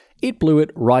gas, it blew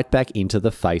it right back into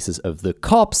the faces of the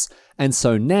cops, and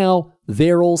so now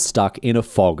they're all stuck in a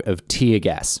fog of tear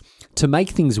gas. To make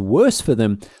things worse for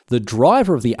them, the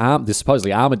driver of this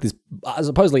supposedly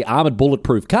armored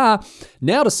bulletproof car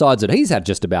now decides that he's had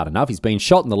just about enough. He's been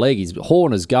shot in the leg, his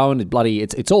horn is going,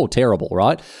 it's all terrible,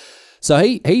 right? So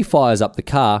he fires up the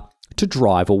car to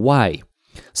drive away.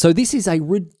 So this is a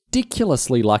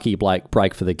ridiculously lucky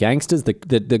break for the gangsters.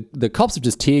 The cops have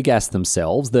just tear gassed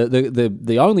themselves.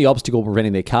 The only obstacle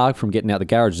preventing their car from getting out the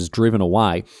garage is driven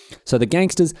away. So the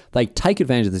gangsters, they take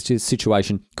advantage of this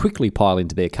situation, quickly pile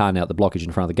into their car now that the blockage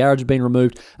in front of the garage has been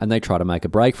removed, and they try to make a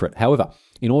break for it. However,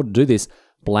 in order to do this,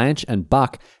 Blanche and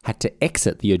Buck had to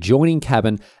exit the adjoining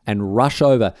cabin and rush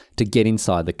over to get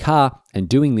inside the car, and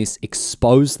doing this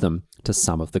exposed them to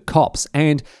some of the cops.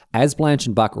 And as Blanche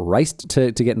and Buck raced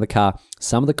to get in the car,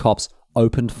 some of the cops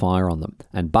opened fire on them,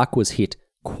 and Buck was hit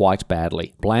quite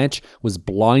badly. Blanche was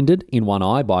blinded in one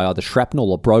eye by either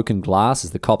shrapnel or broken glass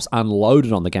as the cops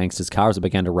unloaded on the gangster's car as it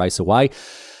began to race away.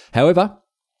 However,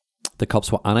 the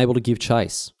cops were unable to give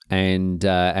chase, and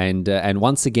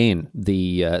once again,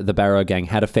 the Barrow Gang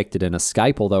had effected an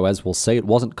escape, although as we'll see, it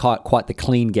wasn't quite the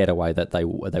clean getaway that they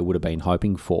would have been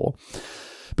hoping for.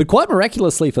 But quite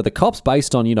miraculously for the cops,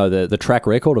 based on, the track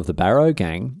record of the Barrow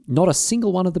Gang, not a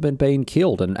single one of them had been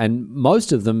killed, and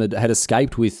most of them had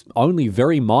escaped with only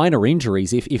very minor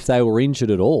injuries, if they were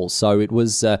injured at all. So it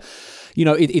was,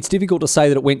 it's difficult to say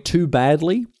that it went too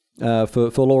badly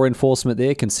for law enforcement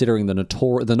there, considering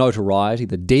the notoriety,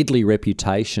 the deadly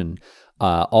reputation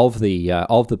of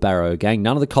the Barrow Gang.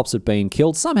 None of the cops had been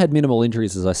killed. Some had minimal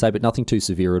injuries, as I say, but nothing too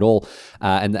severe at all.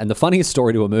 And the funniest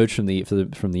story to emerge from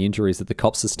the injuries that the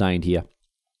cops sustained here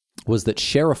was that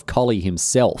Sheriff Colley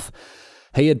himself,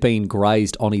 he had been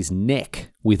grazed on his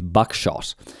neck with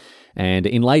buckshot. And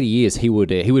in later years, he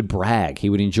would brag. He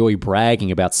would enjoy bragging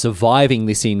about surviving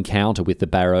this encounter with the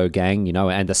Barrow Gang,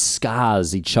 and the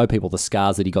scars. He'd show people the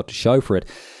scars that he got to show for it.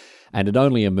 And it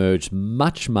only emerged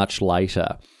much, much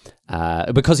later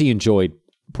because he enjoyed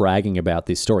bragging about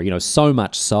this story, so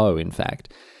much so, in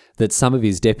fact, that some of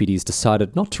his deputies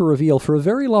decided not to reveal for a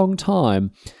very long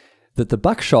time that the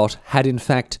buckshot had, in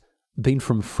fact, been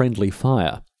from friendly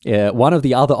fire. One of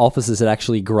the other officers had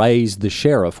actually grazed the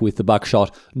sheriff with the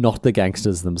buckshot, not the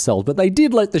gangsters themselves, but they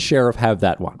did let the sheriff have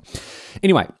that one.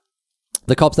 Anyway,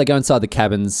 the cops, they go inside the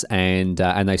cabins and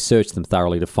they search them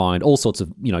thoroughly to find all sorts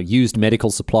of, used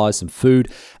medical supplies, some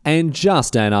food, and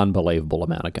just an unbelievable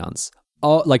amount of guns.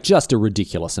 Just a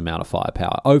ridiculous amount of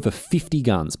firepower. Over 50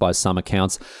 guns by some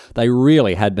accounts. They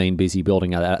really had been busy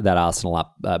building that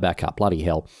arsenal back up. Bloody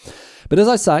hell. But as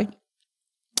I say,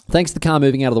 Thanks to the car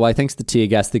moving out of the way, thanks to the tear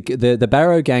gas, the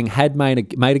Barrow gang had made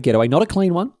a getaway, not a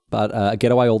clean one, but a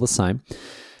getaway all the same.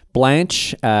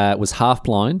 Blanche was half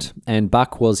blind, and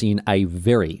Buck was in a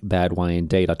very bad way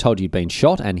indeed. I told you he'd been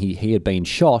shot, and he had been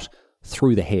shot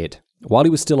through the head. While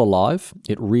he was still alive,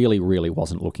 it really, really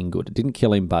wasn't looking good. It didn't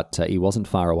kill him, but he wasn't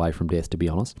far away from death, to be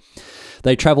honest.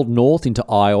 They travelled north into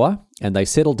Iowa, and they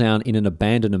settled down in an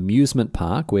abandoned amusement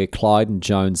park where Clyde and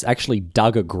Jones actually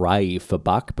dug a grave for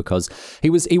Buck because he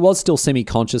was still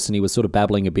semi-conscious and he was sort of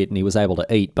babbling a bit and he was able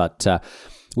to eat, but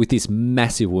with this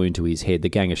massive wound to his head, the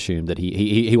gang assumed that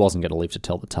he wasn't going to live to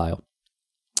tell the tale.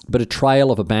 But a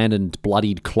trail of abandoned,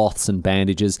 bloodied cloths and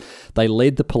bandages, they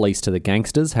led the police to the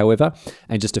gangsters, however,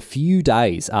 and just a few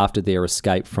days after their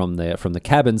escape from the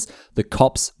cabins, the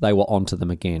cops, they were onto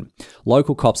them again.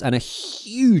 Local cops and a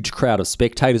huge crowd of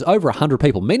spectators, over 100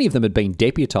 people. Many of them had been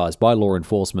deputised by law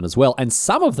enforcement as well, and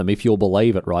some of them, if you'll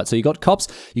believe it, right? So you got cops,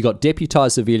 you got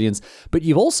deputised civilians, but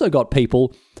you've also got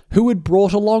people who had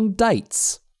brought along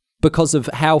dates because of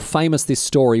how famous this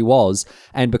story was,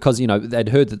 and because, they'd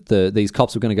heard that these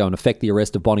cops were going to go and effect the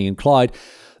arrest of Bonnie and Clyde.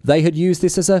 They had used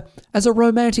this as a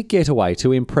romantic getaway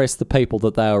to impress the people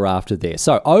that they were after there.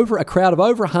 So a crowd of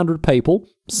over 100 people,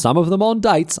 some of them on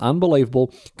dates,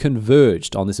 unbelievable,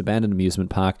 converged on this abandoned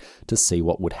amusement park to see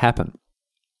what would happen.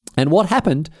 And what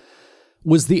happened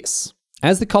was this.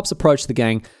 As the cops approached the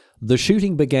gang, the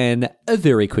shooting began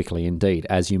very quickly indeed,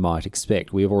 as you might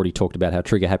expect. We have already talked about how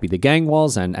trigger-happy the gang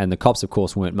was, and the cops, of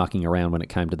course, weren't mucking around when it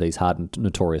came to these hardened,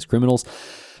 notorious criminals.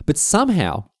 But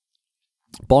somehow,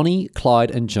 Bonnie, Clyde,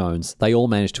 and Jones, they all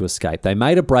managed to escape. They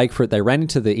made a break for it. They ran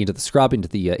into the scrub, into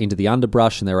the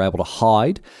underbrush, and they were able to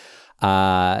hide.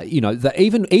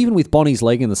 Even with Bonnie's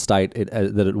leg in the state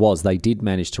that it was, they did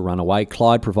manage to run away.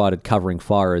 Clyde provided covering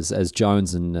fire as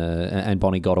Jones and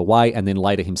Bonnie got away, and then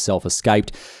later himself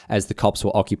escaped as the cops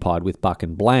were occupied with Buck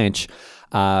and Blanche.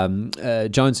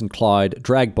 Jones and Clyde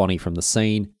dragged Bonnie from the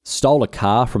scene, stole a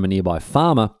car from a nearby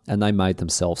farmer, and they made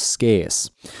themselves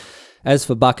scarce. As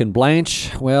for Buck and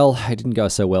Blanche, well, it didn't go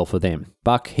so well for them.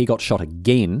 Buck, he got shot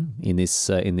again in this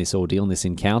ordeal, in this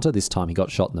encounter. This time he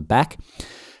got shot in the back.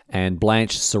 And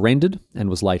Blanche surrendered and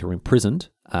was later imprisoned,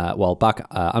 while Buck,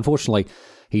 unfortunately,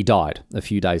 he died a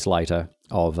few days later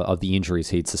of the injuries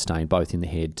he'd sustained both in the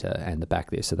head and the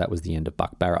back there. So that was the end of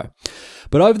Buck Barrow.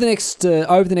 But over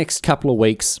the next couple of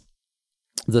weeks,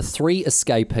 the three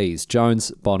escapees,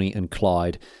 Jones, Bonnie, and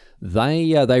Clyde,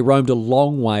 they roamed a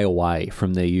long way away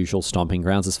from their usual stomping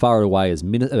grounds, as far away as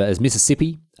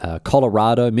Mississippi,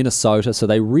 Colorado, Minnesota. So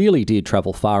they really did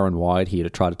travel far and wide here to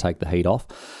try to take the heat off.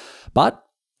 But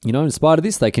in spite of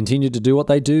this, they continued to do what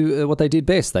they did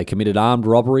best. They committed armed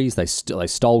robberies. They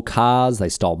stole cars. They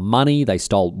stole money. They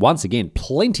stole, once again,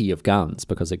 plenty of guns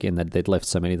because, again, they'd left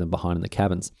so many of them behind in the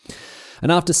cabins.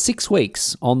 And after 6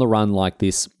 weeks on the run like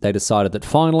this, they decided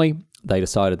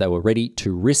they were ready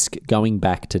to risk going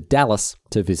back to Dallas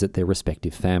to visit their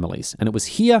respective families. And it was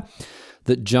here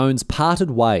that Jones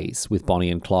parted ways with Bonnie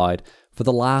and Clyde for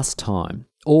the last time.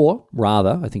 Or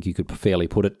rather, I think you could fairly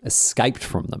put it, escaped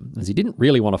from them, as he didn't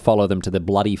really want to follow them to the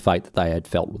bloody fate that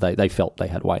they felt they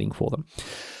had waiting for them.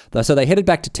 So they headed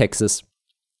back to Texas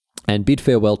and bid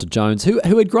farewell to Jones, who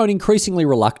had grown increasingly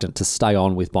reluctant to stay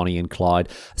on with Bonnie and Clyde.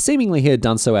 Seemingly he had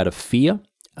done so out of fear.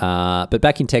 But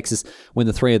back in Texas, when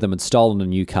the three of them had stolen a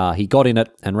new car, he got in it,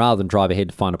 and rather than drive ahead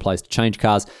to find a place to change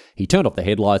cars, he turned off the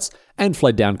headlights and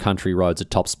fled down country roads at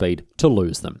top speed to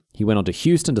lose them. He went on to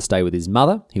Houston to stay with his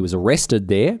mother. He was arrested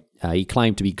there. He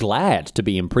claimed to be glad to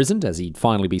be imprisoned, as he'd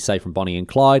finally be safe from Bonnie and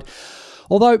Clyde.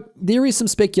 Although there is some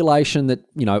speculation that,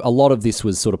 a lot of this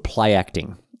was sort of play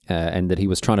acting. And that he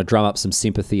was trying to drum up some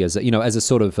sympathy as a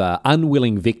sort of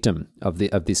unwilling victim of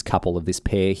this couple, of this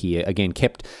pair here. Again,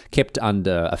 kept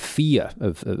under a fear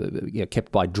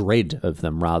kept by dread of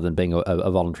them rather than being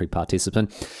a voluntary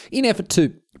participant, in effort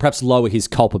to perhaps lower his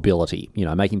culpability.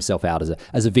 Make himself out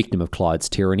as a victim of Clyde's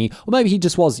tyranny, or maybe he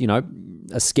just was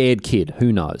a scared kid.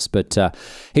 Who knows? But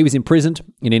he was imprisoned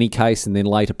in any case, and then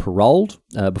later paroled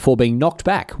before being knocked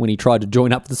back when he tried to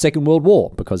join up for the Second World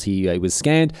War because he was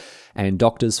scanned. And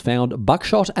doctors found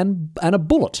buckshot and a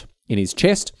bullet in his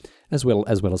chest, as well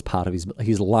as part of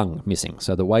his lung missing.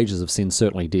 So the wages of sin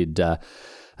certainly did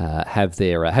have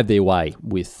their way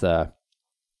with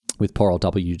poor old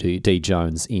W.D.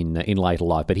 Jones in later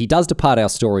life. But he does depart our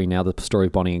story now, the story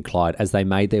of Bonnie and Clyde, as they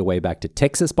made their way back to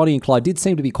Texas. Bonnie and Clyde did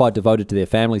seem to be quite devoted to their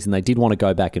families, and they did want to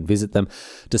go back and visit them,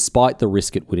 despite the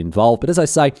risk it would involve. But as I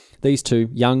say, these two,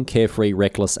 young, carefree,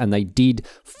 reckless, and they did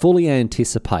fully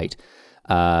anticipate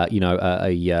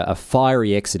a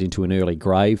fiery exit into an early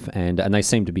grave, and they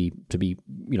seem to be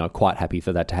quite happy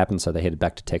for that to happen. So they headed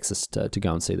back to Texas to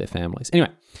go and see their families. Anyway,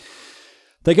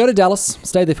 they go to Dallas,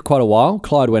 stayed there for quite a while.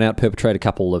 Clyde went out, perpetrated a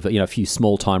couple of, a few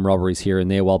small-time robberies here and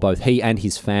there, while both he and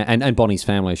his and Bonnie's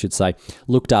family, I should say,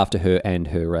 looked after her and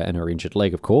her injured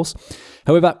leg, of course.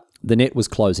 However, the net was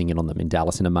closing in on them in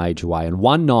Dallas in a major way. And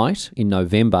one night in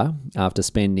November, after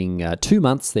spending 2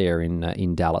 months there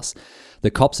in Dallas, the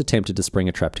cops attempted to spring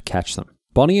a trap to catch them.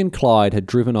 Bonnie and Clyde had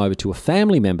driven over to a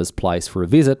family member's place for a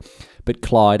visit, but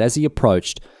Clyde, as he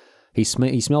approached, he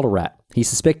smelled a rat. He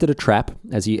suspected a trap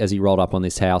as he rolled up on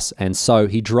this house, and so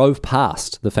he drove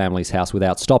past the family's house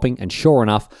without stopping, and sure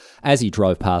enough, as he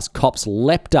drove past, cops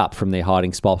leapt up from their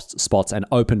hiding spots and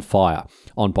opened fire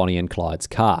on Bonnie and Clyde's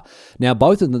car. Now,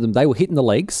 both of them, they were hit in the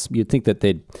legs. You'd think that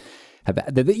they'd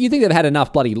had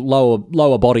enough bloody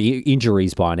lower body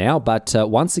injuries by now, but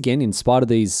once again, in spite of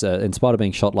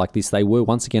being shot like this, they were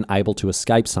once again able to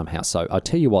escape somehow. So I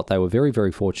tell you what, they were very,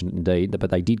 very fortunate indeed, but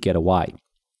they did get away.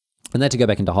 And they had to go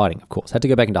back into hiding, of course.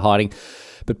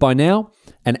 But by now,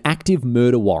 an active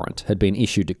murder warrant had been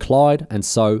issued to Clyde, and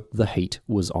so the heat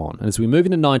was on. And as we move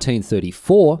into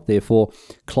 1934, therefore,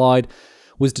 Clyde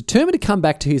was determined to come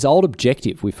back to his old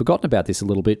objective. We've forgotten about this a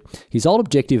little bit. His old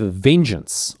objective of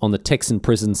vengeance on the Texan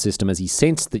prison system, as he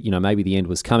sensed that maybe the end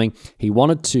was coming. He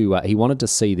wanted to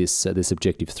see this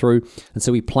objective through, and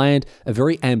so he planned a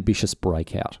very ambitious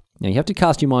breakout. Now, you have to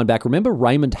cast your mind back. Remember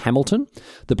Raymond Hamilton,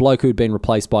 the bloke who'd been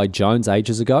replaced by Jones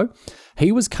ages ago?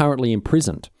 He was currently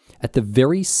imprisoned at the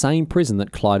very same prison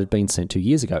that Clyde had been sent 2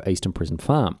 years ago, Eastern Prison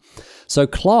Farm. So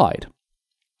Clyde,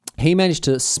 he managed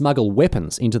to smuggle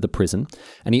weapons into the prison,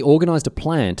 and he organised a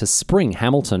plan to spring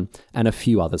Hamilton and a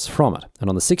few others from it. And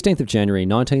on the 16th of January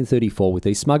 1934, with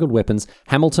these smuggled weapons,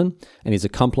 Hamilton and his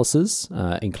accomplices,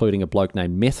 including a bloke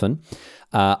named Methven,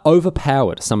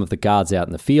 overpowered some of the guards out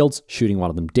in the fields, shooting one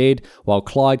of them dead, while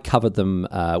Clyde covered them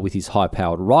with his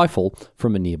high-powered rifle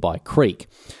from a nearby creek.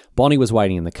 Bonnie was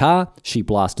waiting in the car. She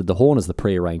blasted the horn as the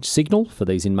prearranged signal for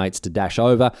these inmates to dash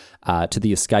over to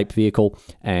the escape vehicle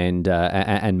and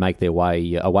make their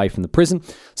way away from the prison.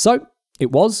 So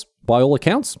it was, by all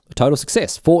accounts, a total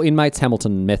success. 4 inmates,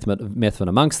 Hamilton and Methven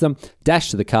amongst them,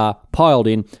 dashed to the car, piled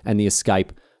in, and the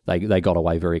escape, they got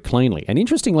away very cleanly. And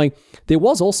interestingly, there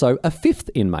was also a 5th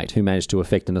inmate who managed to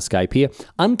effect an escape here,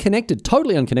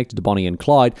 totally unconnected to Bonnie and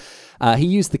Clyde. He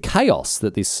used the chaos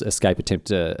that this escape attempt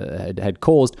had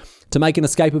caused to make an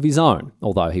escape of his own,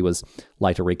 although he was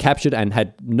later recaptured and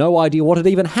had no idea what had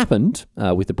even happened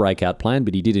with the breakout plan,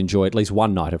 but he did enjoy at least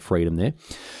one night of freedom there.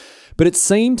 But it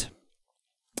seemed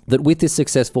that with this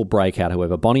successful breakout,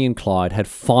 however, Bonnie and Clyde had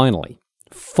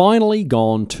finally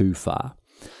gone too far.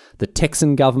 The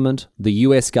Texan government, the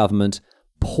US government,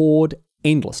 poured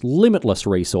limitless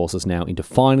resources now into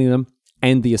finding them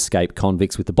and the escaped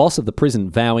convicts, with the boss of the prison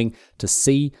vowing to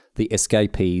see the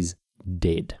escapees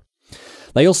dead.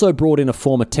 They also brought in a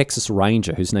former Texas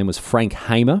Ranger whose name was Frank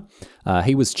Hamer.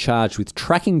 He was charged with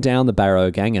tracking down the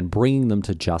Barrow Gang and bringing them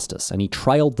to justice, and he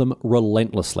trailed them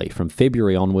relentlessly from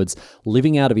February onwards,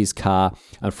 living out of his car.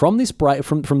 And from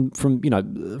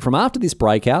after this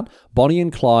breakout, Bonnie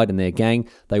and Clyde and their gang,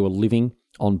 they were living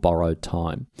on borrowed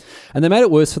time. And they made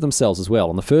it worse for themselves as well.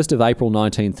 On the 1st of April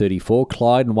 1934,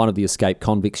 Clyde and one of the escaped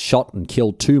convicts shot and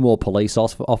killed 2 more police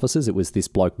officers. It was this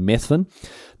bloke Methven.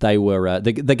 They were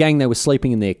the gang. They were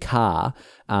sleeping in their car,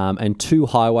 and 2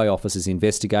 highway officers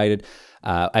investigated.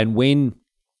 And when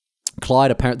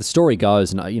Clyde, apparently, the story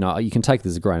goes, and you can take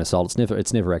this as a grain of salt.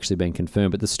 It's never actually been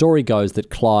confirmed, but the story goes that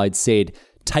Clyde said,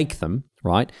 "Take them,"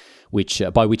 right?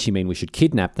 By which he mean we should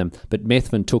kidnap them. But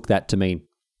Methven took that to mean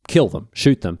kill them,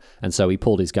 shoot them. And so he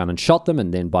pulled his gun and shot them,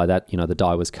 and then by that, the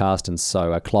die was cast, and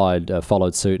so Clyde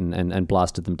followed suit and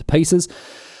blasted them to pieces.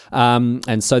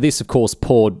 And so this, of course,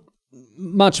 poured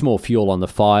much more fuel on the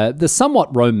fire. The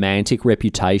somewhat romantic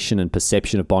reputation and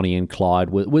perception of Bonnie and Clyde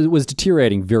was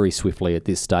deteriorating very swiftly at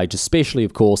this stage, especially,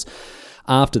 of course,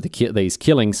 after these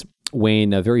killings,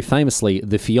 when very famously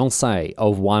the fiancée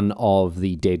of one of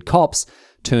the dead cops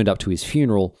turned up to his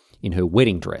funeral in her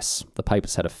wedding dress. The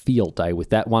papers had a field day with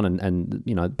that one,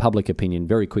 and public opinion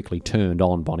very quickly turned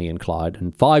on Bonnie and Clyde.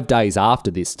 And 5 days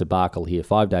after this debacle here,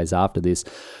 5 days after this,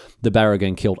 the Barrow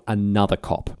Gang killed another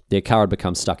cop. Their car had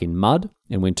become stuck in mud,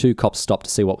 and when 2 cops stopped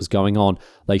to see what was going on,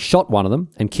 they shot one of them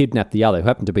and kidnapped the other, who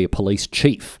happened to be a police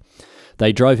chief.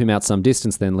 They drove him out some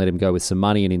distance, then let him go with some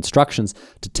money and instructions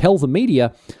to tell the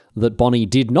media that Bonnie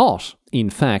did not,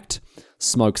 in fact,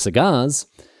 smoke cigars,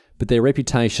 but their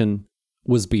reputation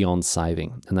was beyond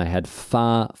saving, and they had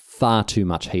far, far too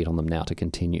much heat on them now to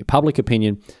continue. Public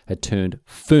opinion had turned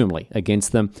firmly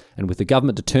against them, and with the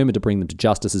government determined to bring them to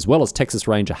justice, as well as Texas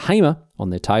Ranger Hamer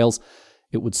on their tails,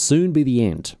 it would soon be the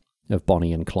end of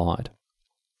Bonnie and Clyde.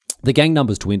 The gang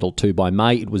numbers dwindled too. By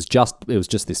May, it was just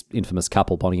this infamous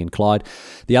couple, Bonnie and Clyde.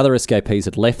 The other escapees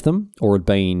had left them, or had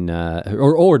been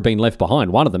left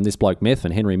behind. One of them, this bloke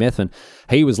Methven, Henry Methven,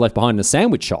 he was left behind in a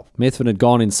sandwich shop. Methven had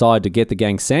gone inside to get the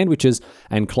gang's sandwiches,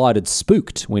 and Clyde had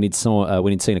spooked when he'd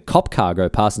seen a cop car go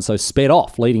past, and so sped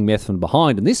off, leaving Methven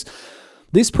behind. And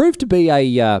this proved to be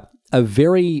a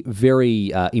very,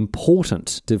 very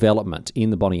important development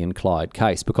in the Bonnie and Clyde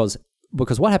case, because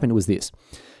what happened was this.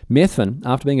 Methven,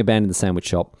 after being abandoned in the sandwich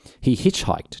shop, he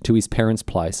hitchhiked to his parents'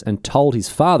 place and told his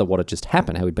father what had just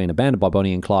happened, how he'd been abandoned by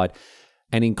Bonnie and Clyde,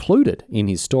 and included in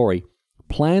his story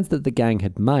plans that the gang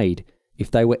had made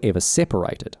if they were ever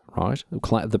separated, right?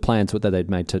 The plans that they'd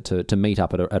made to meet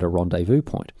up at a rendezvous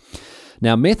point.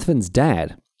 Now, Methven's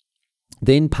dad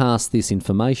then passed this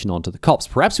information on to the cops,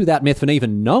 perhaps without Methven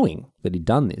even knowing that he'd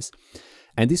done this.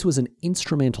 And this was an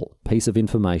instrumental piece of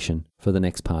information for the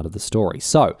next part of the story.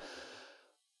 So,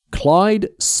 Clyde,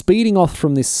 speeding off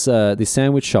from this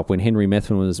sandwich shop when Henry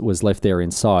Methven was left there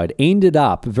inside, ended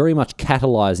up very much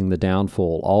catalysing the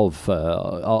downfall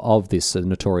of this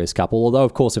notorious couple. Although,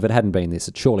 of course, if it hadn't been this,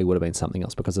 it surely would have been something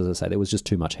else because, as I say, there was just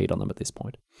too much heat on them at this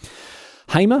point.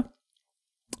 Hamer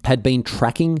had been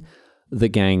tracking the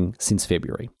gang since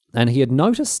February, and he had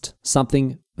noticed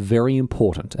something very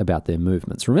important about their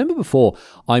movements. Remember before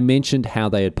I mentioned how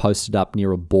they had posted up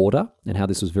near a border and how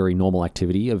this was very normal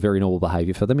activity, a very normal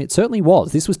behaviour for them? It certainly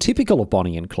was. This was typical of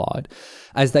Bonnie and Clyde,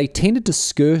 as they tended to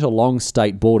skirt along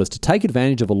state borders to take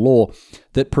advantage of a law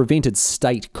that prevented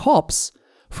state cops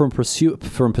from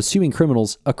pursuing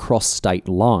criminals across state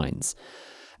lines.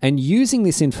 And using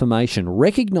this information,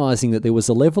 recognising that there was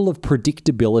a level of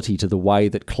predictability to the way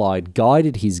that Clyde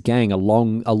guided his gang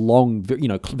along,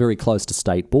 very close to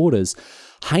state borders,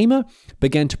 Hamer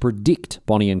began to predict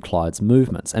Bonnie and Clyde's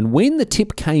movements. And when the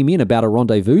tip came in about a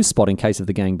rendezvous spot in case of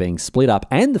the gang being split up,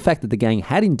 and the fact that the gang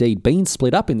had indeed been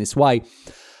split up in this way,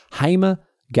 Hamer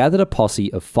gathered a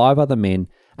posse of 5 other men,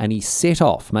 and he set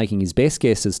off, making his best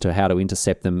guess as to how to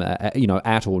intercept them,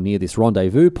 at or near this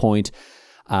rendezvous point,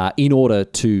 in order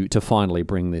to finally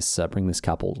bring this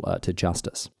couple to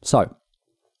justice. So,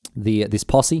 this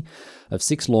posse of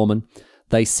 6 lawmen,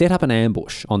 they set up an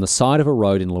ambush on the side of a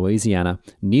road in Louisiana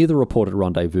near the reported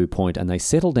rendezvous point, and they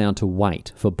settled down to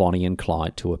wait for Bonnie and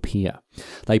Clyde to appear.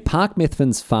 They parked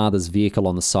Methven's father's vehicle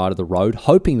on the side of the road,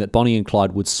 hoping that Bonnie and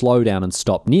Clyde would slow down and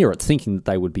stop near it, thinking that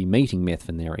they would be meeting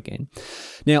Methven there again.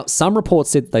 Now, some reports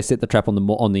said that they set the trap on the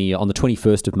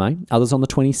 21st of May, others on the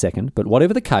 22nd, but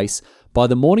whatever the case, by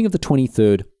the morning of the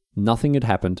 23rd, nothing had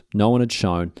happened, no one had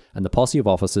shown, and the posse of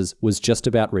officers was just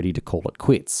about ready to call it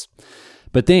quits.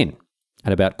 But then,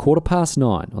 at about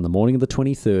 9:15 on the morning of the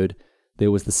 23rd,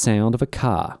 there was the sound of a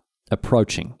car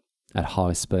approaching at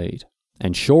high speed.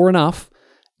 And sure enough,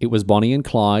 it was Bonnie and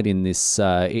Clyde in this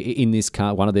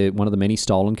car, one of the many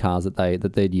stolen cars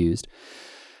that they'd used.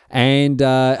 And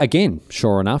again,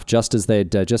 sure enough, just as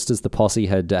the posse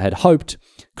had hoped,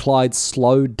 Clyde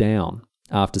slowed down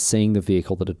after seeing the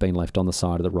vehicle that had been left on the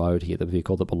side of the road here, the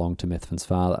vehicle that belonged to Methven's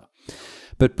father.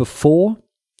 But before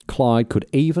Clyde could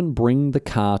even bring the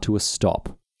car to a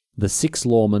stop, the 6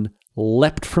 lawmen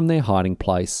leapt from their hiding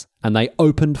place and they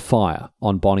opened fire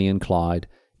on Bonnie and Clyde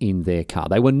in their car.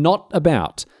 They were not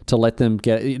about to let them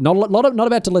get not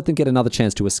about to let them get another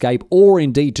chance to escape, or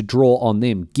indeed to draw on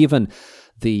them, given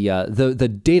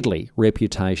the deadly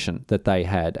reputation that they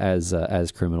had as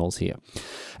criminals here.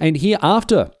 And here,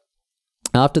 after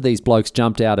these blokes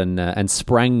jumped out and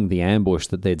sprang the ambush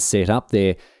that they'd set up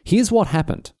there, here's what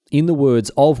happened, in the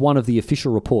words of one of the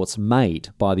official reports made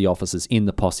by the officers in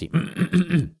the posse.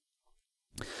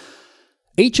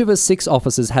 Each of us 6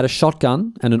 officers had a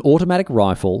shotgun and an automatic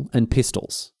rifle and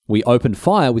pistols. We opened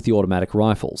fire with the automatic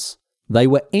rifles. They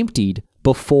were emptied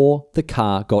before the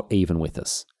car got even with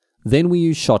us. Then we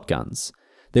used shotguns.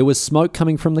 There was smoke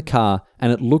coming from the car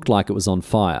and it looked like it was on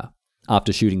fire.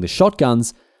 After shooting the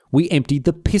shotguns, we emptied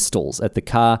the pistols at the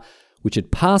car, which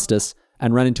had passed us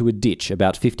and ran into a ditch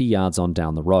about 50 yards on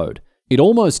down the road. It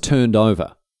almost turned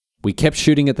over. We kept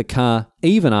shooting at the car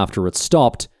even after it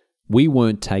stopped. We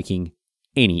weren't taking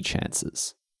any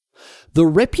chances. The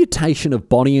reputation of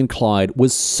Bonnie and Clyde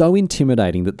was so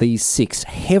intimidating that these 6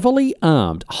 heavily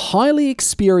armed, highly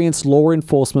experienced law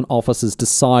enforcement officers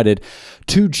decided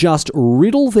to just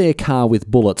riddle their car with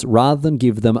bullets rather than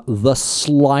give them the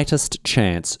slightest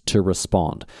chance to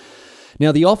respond.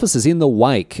 Now, the officers in the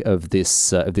wake of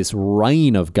this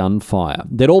rain of gunfire,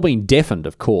 they'd all been deafened,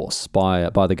 of course, by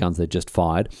the guns they'd just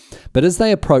fired. But as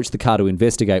they approached the car to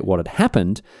investigate what had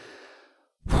happened,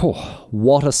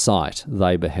 what a sight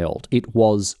they beheld. It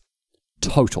was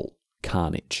total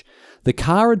carnage. The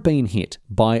car had been hit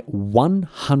by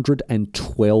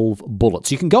 112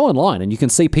 bullets. You can go online and you can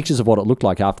see pictures of what it looked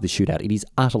like after the shootout. It is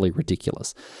utterly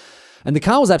ridiculous. And the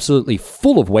car was absolutely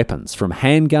full of weapons, from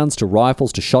handguns to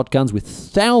rifles to shotguns, with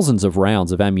thousands of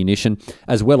rounds of ammunition,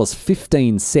 as well as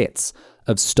 15 sets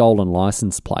of stolen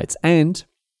license plates. And,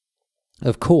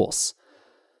 of course,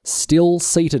 still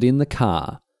seated in the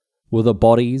car were the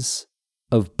bodies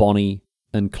of Bonnie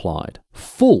and Clyde,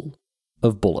 full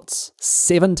of bullets.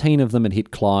 17 of them had hit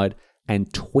Clyde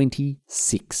and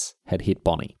 26 had hit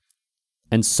Bonnie.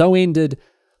 And so ended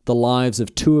the lives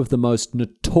of two of the most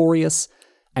notorious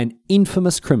and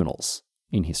infamous criminals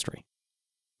in history.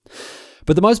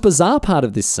 But the most bizarre part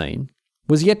of this scene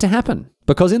was yet to happen,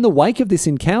 because in the wake of this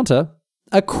encounter,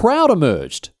 a crowd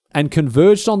emerged and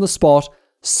converged on the spot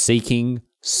seeking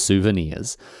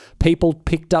souvenirs. People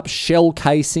picked up shell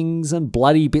casings and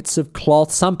bloody bits of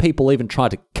cloth. Some people even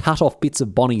tried to cut off bits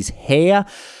of Bonnie's hair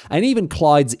and even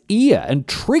Clyde's ear and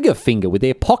trigger finger with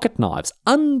their pocket knives.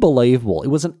 Unbelievable. It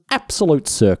was an absolute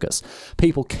circus.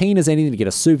 People keen as anything to get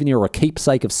a souvenir or a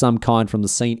keepsake of some kind from the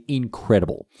scene.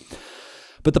 Incredible.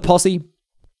 But the posse,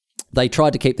 they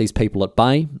tried to keep these people at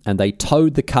bay, and they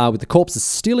towed the car with the corpses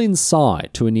still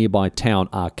inside to a nearby town,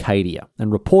 Arcadia.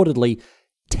 And reportedly,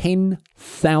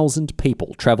 10,000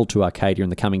 people travelled to Arcadia in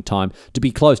the coming time to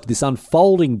be close to this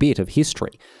unfolding bit of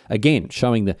history, again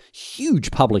showing the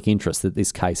huge public interest that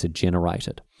this case had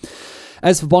generated.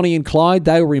 As for Bonnie and Clyde,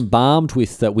 they were embalmed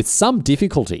with some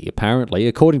difficulty, apparently.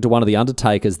 According to one of the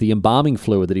undertakers, the embalming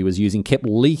fluid that he was using kept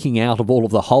leaking out of all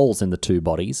of the holes in the two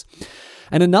bodies.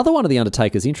 And another one of the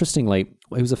undertakers, interestingly,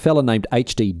 he was a fella named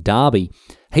H.D. Darby.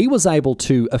 He was able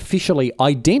to officially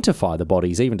identify the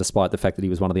bodies, even despite the fact that he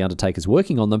was one of the undertakers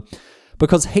working on them,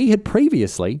 because he had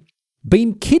previously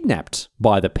been kidnapped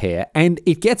by the pair. And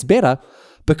it gets better,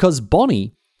 because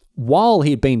Bonnie, while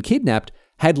he had been kidnapped,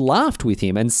 had laughed with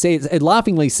him and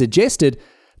laughingly suggested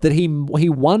that he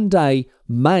one day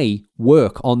may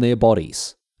work on their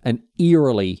bodies. An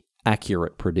eerily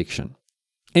accurate prediction.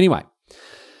 Anyway,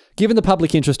 given the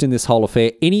public interest in this whole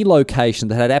affair, any location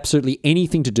that had absolutely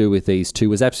anything to do with these two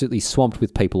was absolutely swamped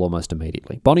with people almost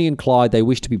immediately. Bonnie and Clyde, they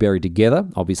wished to be buried together,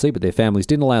 obviously, but their families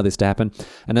didn't allow this to happen.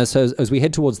 And as we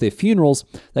head towards their funerals,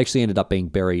 they actually ended up being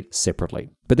buried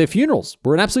separately. But their funerals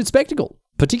were an absolute spectacle,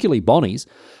 particularly Bonnie's.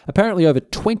 Apparently over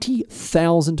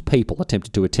 20,000 people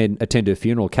attempted to attend her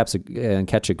funeral and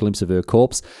catch a glimpse of her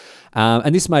corpse.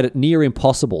 And this made it near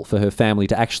impossible for her family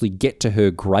to actually get to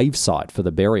her gravesite for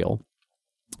the burial.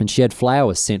 And she had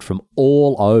flowers sent from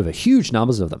all over, huge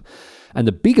numbers of them. And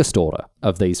the biggest order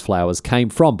of these flowers came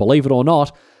from, believe it or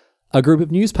not, a group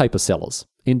of newspaper sellers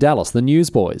in Dallas, the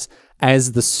Newsboys,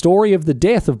 as the story of the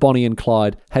death of Bonnie and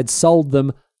Clyde had sold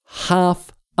them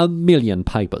 500,000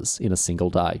 papers in a single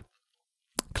day.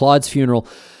 Clyde's funeral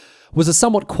was a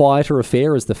somewhat quieter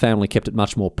affair, as the family kept it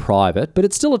much more private, but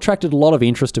it still attracted a lot of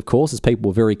interest, of course, as people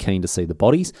were very keen to see the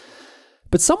bodies.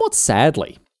 But somewhat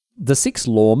sadly, the 6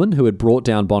 lawmen who had brought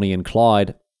down Bonnie and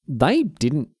Clyde, they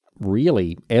didn't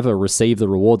really ever receive the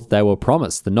reward that they were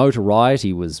promised. The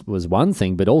notoriety was one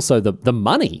thing, but also the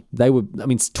money.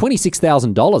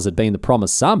 $26,000 had been the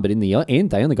promised sum, but in the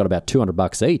end, they only got about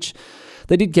 $200 each.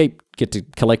 They did get to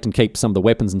collect and keep some of the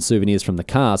weapons and souvenirs from the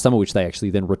car, some of which they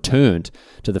actually then returned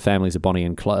to the families of Bonnie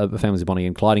and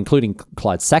Clyde, including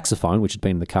Clyde's saxophone, which had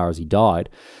been in the car as he died.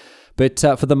 But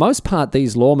for the most part,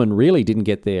 these lawmen really didn't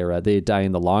get their day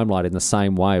in the limelight in the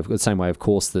same way, of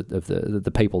course, that of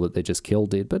the people that they just killed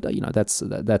did. But that's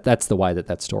the way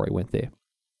that story went there.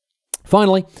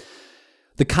 Finally,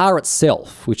 the car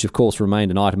itself, which of course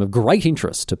remained an item of great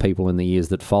interest to people in the years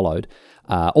that followed,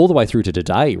 all the way through to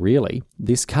today. Really,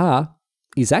 this car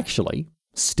is actually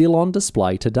still on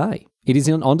display today. It is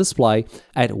on display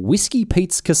at Whiskey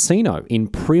Pete's Casino in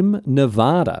Primm,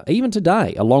 Nevada, even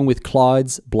today, along with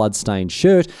Clyde's bloodstained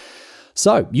shirt.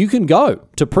 So you can go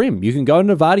to Primm, you can go to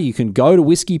Nevada, you can go to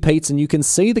Whiskey Pete's, and you can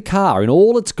see the car in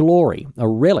all its glory, a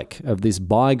relic of this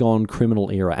bygone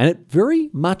criminal era. And it very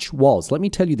much was, let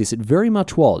me tell you this, it very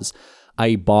much was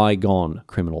a bygone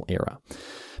criminal era.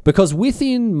 Because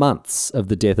within months of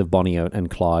the death of Bonnie and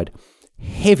Clyde,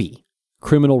 heavy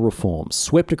criminal reforms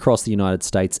swept across the United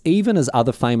States, even as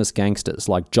other famous gangsters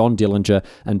like John Dillinger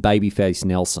and Babyface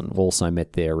Nelson also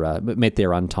met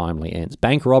their untimely ends.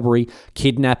 Bank robbery,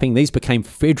 kidnapping, these became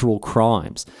federal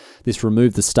crimes. This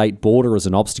removed the state border as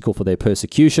an obstacle for their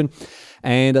persecution.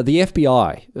 And the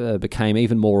FBI became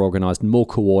even more organised and more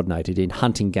coordinated in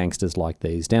hunting gangsters like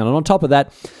these down. And on top of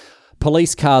that,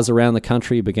 police cars around the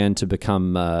country began to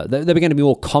become, they began to be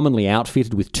more commonly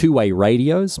outfitted with two-way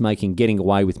radios, making getting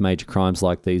away with major crimes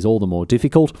like these all the more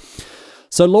difficult.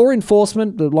 So law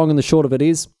enforcement, the long and the short of it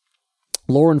is,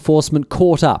 law enforcement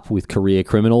caught up with career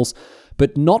criminals,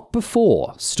 but not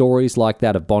before stories like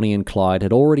that of Bonnie and Clyde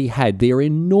had already had their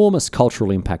enormous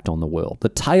cultural impact on the world. The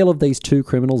tale of these two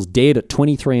criminals, dead at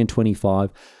 23 and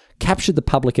 25, captured the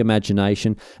public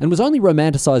imagination and was only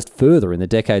romanticised further in the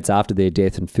decades after their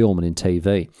death in film and in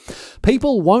TV.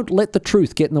 People won't let the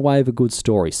truth get in the way of a good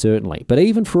story, certainly, but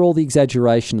even for all the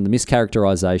exaggeration and the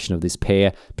mischaracterisation of this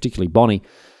pair, particularly Bonnie,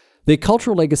 their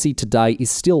cultural legacy today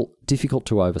is still difficult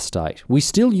to overstate. We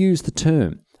still use the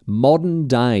term modern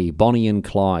day Bonnie and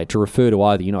Clyde to refer to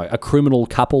either, a criminal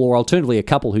couple or alternatively a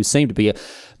couple who seem to be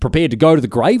prepared to go to the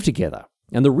grave together.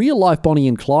 And the real life Bonnie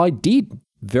and Clyde did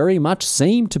very much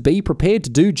seem to be prepared to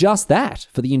do just that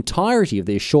for the entirety of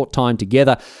their short time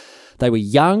together. They were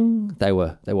young, they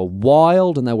were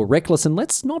wild, and they were reckless. And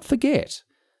let's not forget,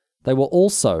 they were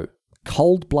also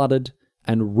cold-blooded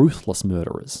and ruthless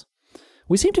murderers.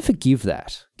 We seem to forgive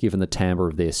that, given the timbre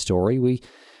of their story.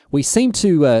 We seem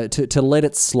to let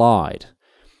it slide.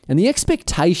 And the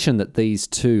expectation that these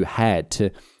two had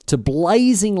to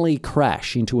blazingly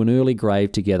crash into an early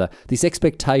grave together, this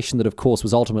expectation that, of course,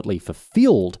 was ultimately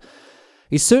fulfilled,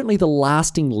 is certainly the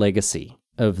lasting legacy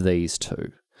of these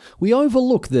two. We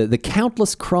overlook the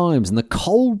countless crimes and the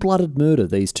cold-blooded murder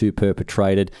these two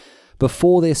perpetrated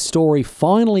before their story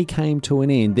finally came to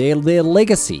an end. Their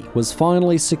legacy was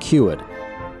finally secured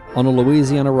on a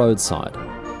Louisiana roadside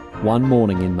one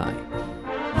morning in May.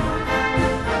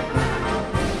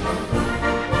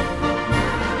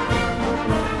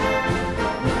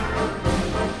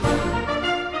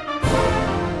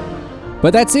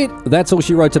 But that's it. That's all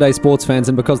she wrote today, sports fans.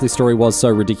 And because this story was so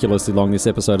ridiculously long, this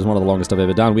episode is one of the longest I've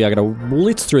ever done. We are going to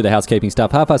blitz through the housekeeping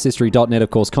stuff. halfasshistory.net, of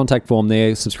course, contact form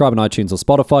there. Subscribe on iTunes or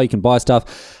Spotify. You can buy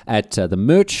stuff at the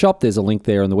merch shop. There's a link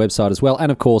there on the website as well.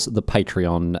 And, of course, the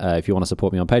Patreon. If you want to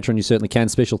support me on Patreon, you certainly can.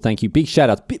 Special thank you. Big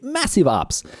shout-outs. Massive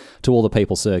ups to all the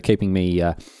people, sir, keeping me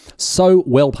so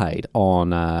well paid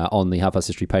on the Half Ass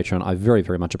History Patreon. I very,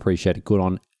 very much appreciate it. Good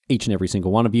on each and every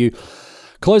single one of you.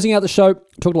 Closing out the show,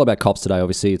 talked a lot about cops today.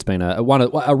 Obviously, it's been a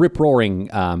rip-roaring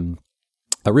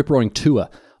tour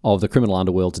of the criminal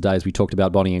underworld today, as we talked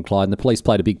about Bonnie and Clyde, and the police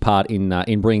played a big part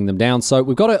in bringing them down. So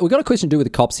we've got a question to do with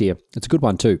the cops here. It's a good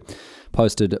one too,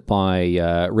 posted by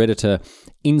Redditor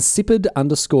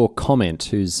insipid_comment,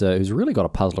 who's really got a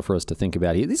puzzler for us to think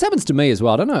about here. This happens to me as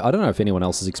well. I don't know if anyone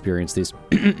else has experienced this.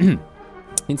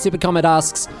 Insipid comment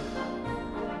asks,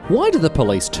 why do the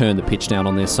police turn the pitch down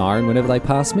on their siren whenever they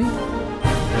pass me?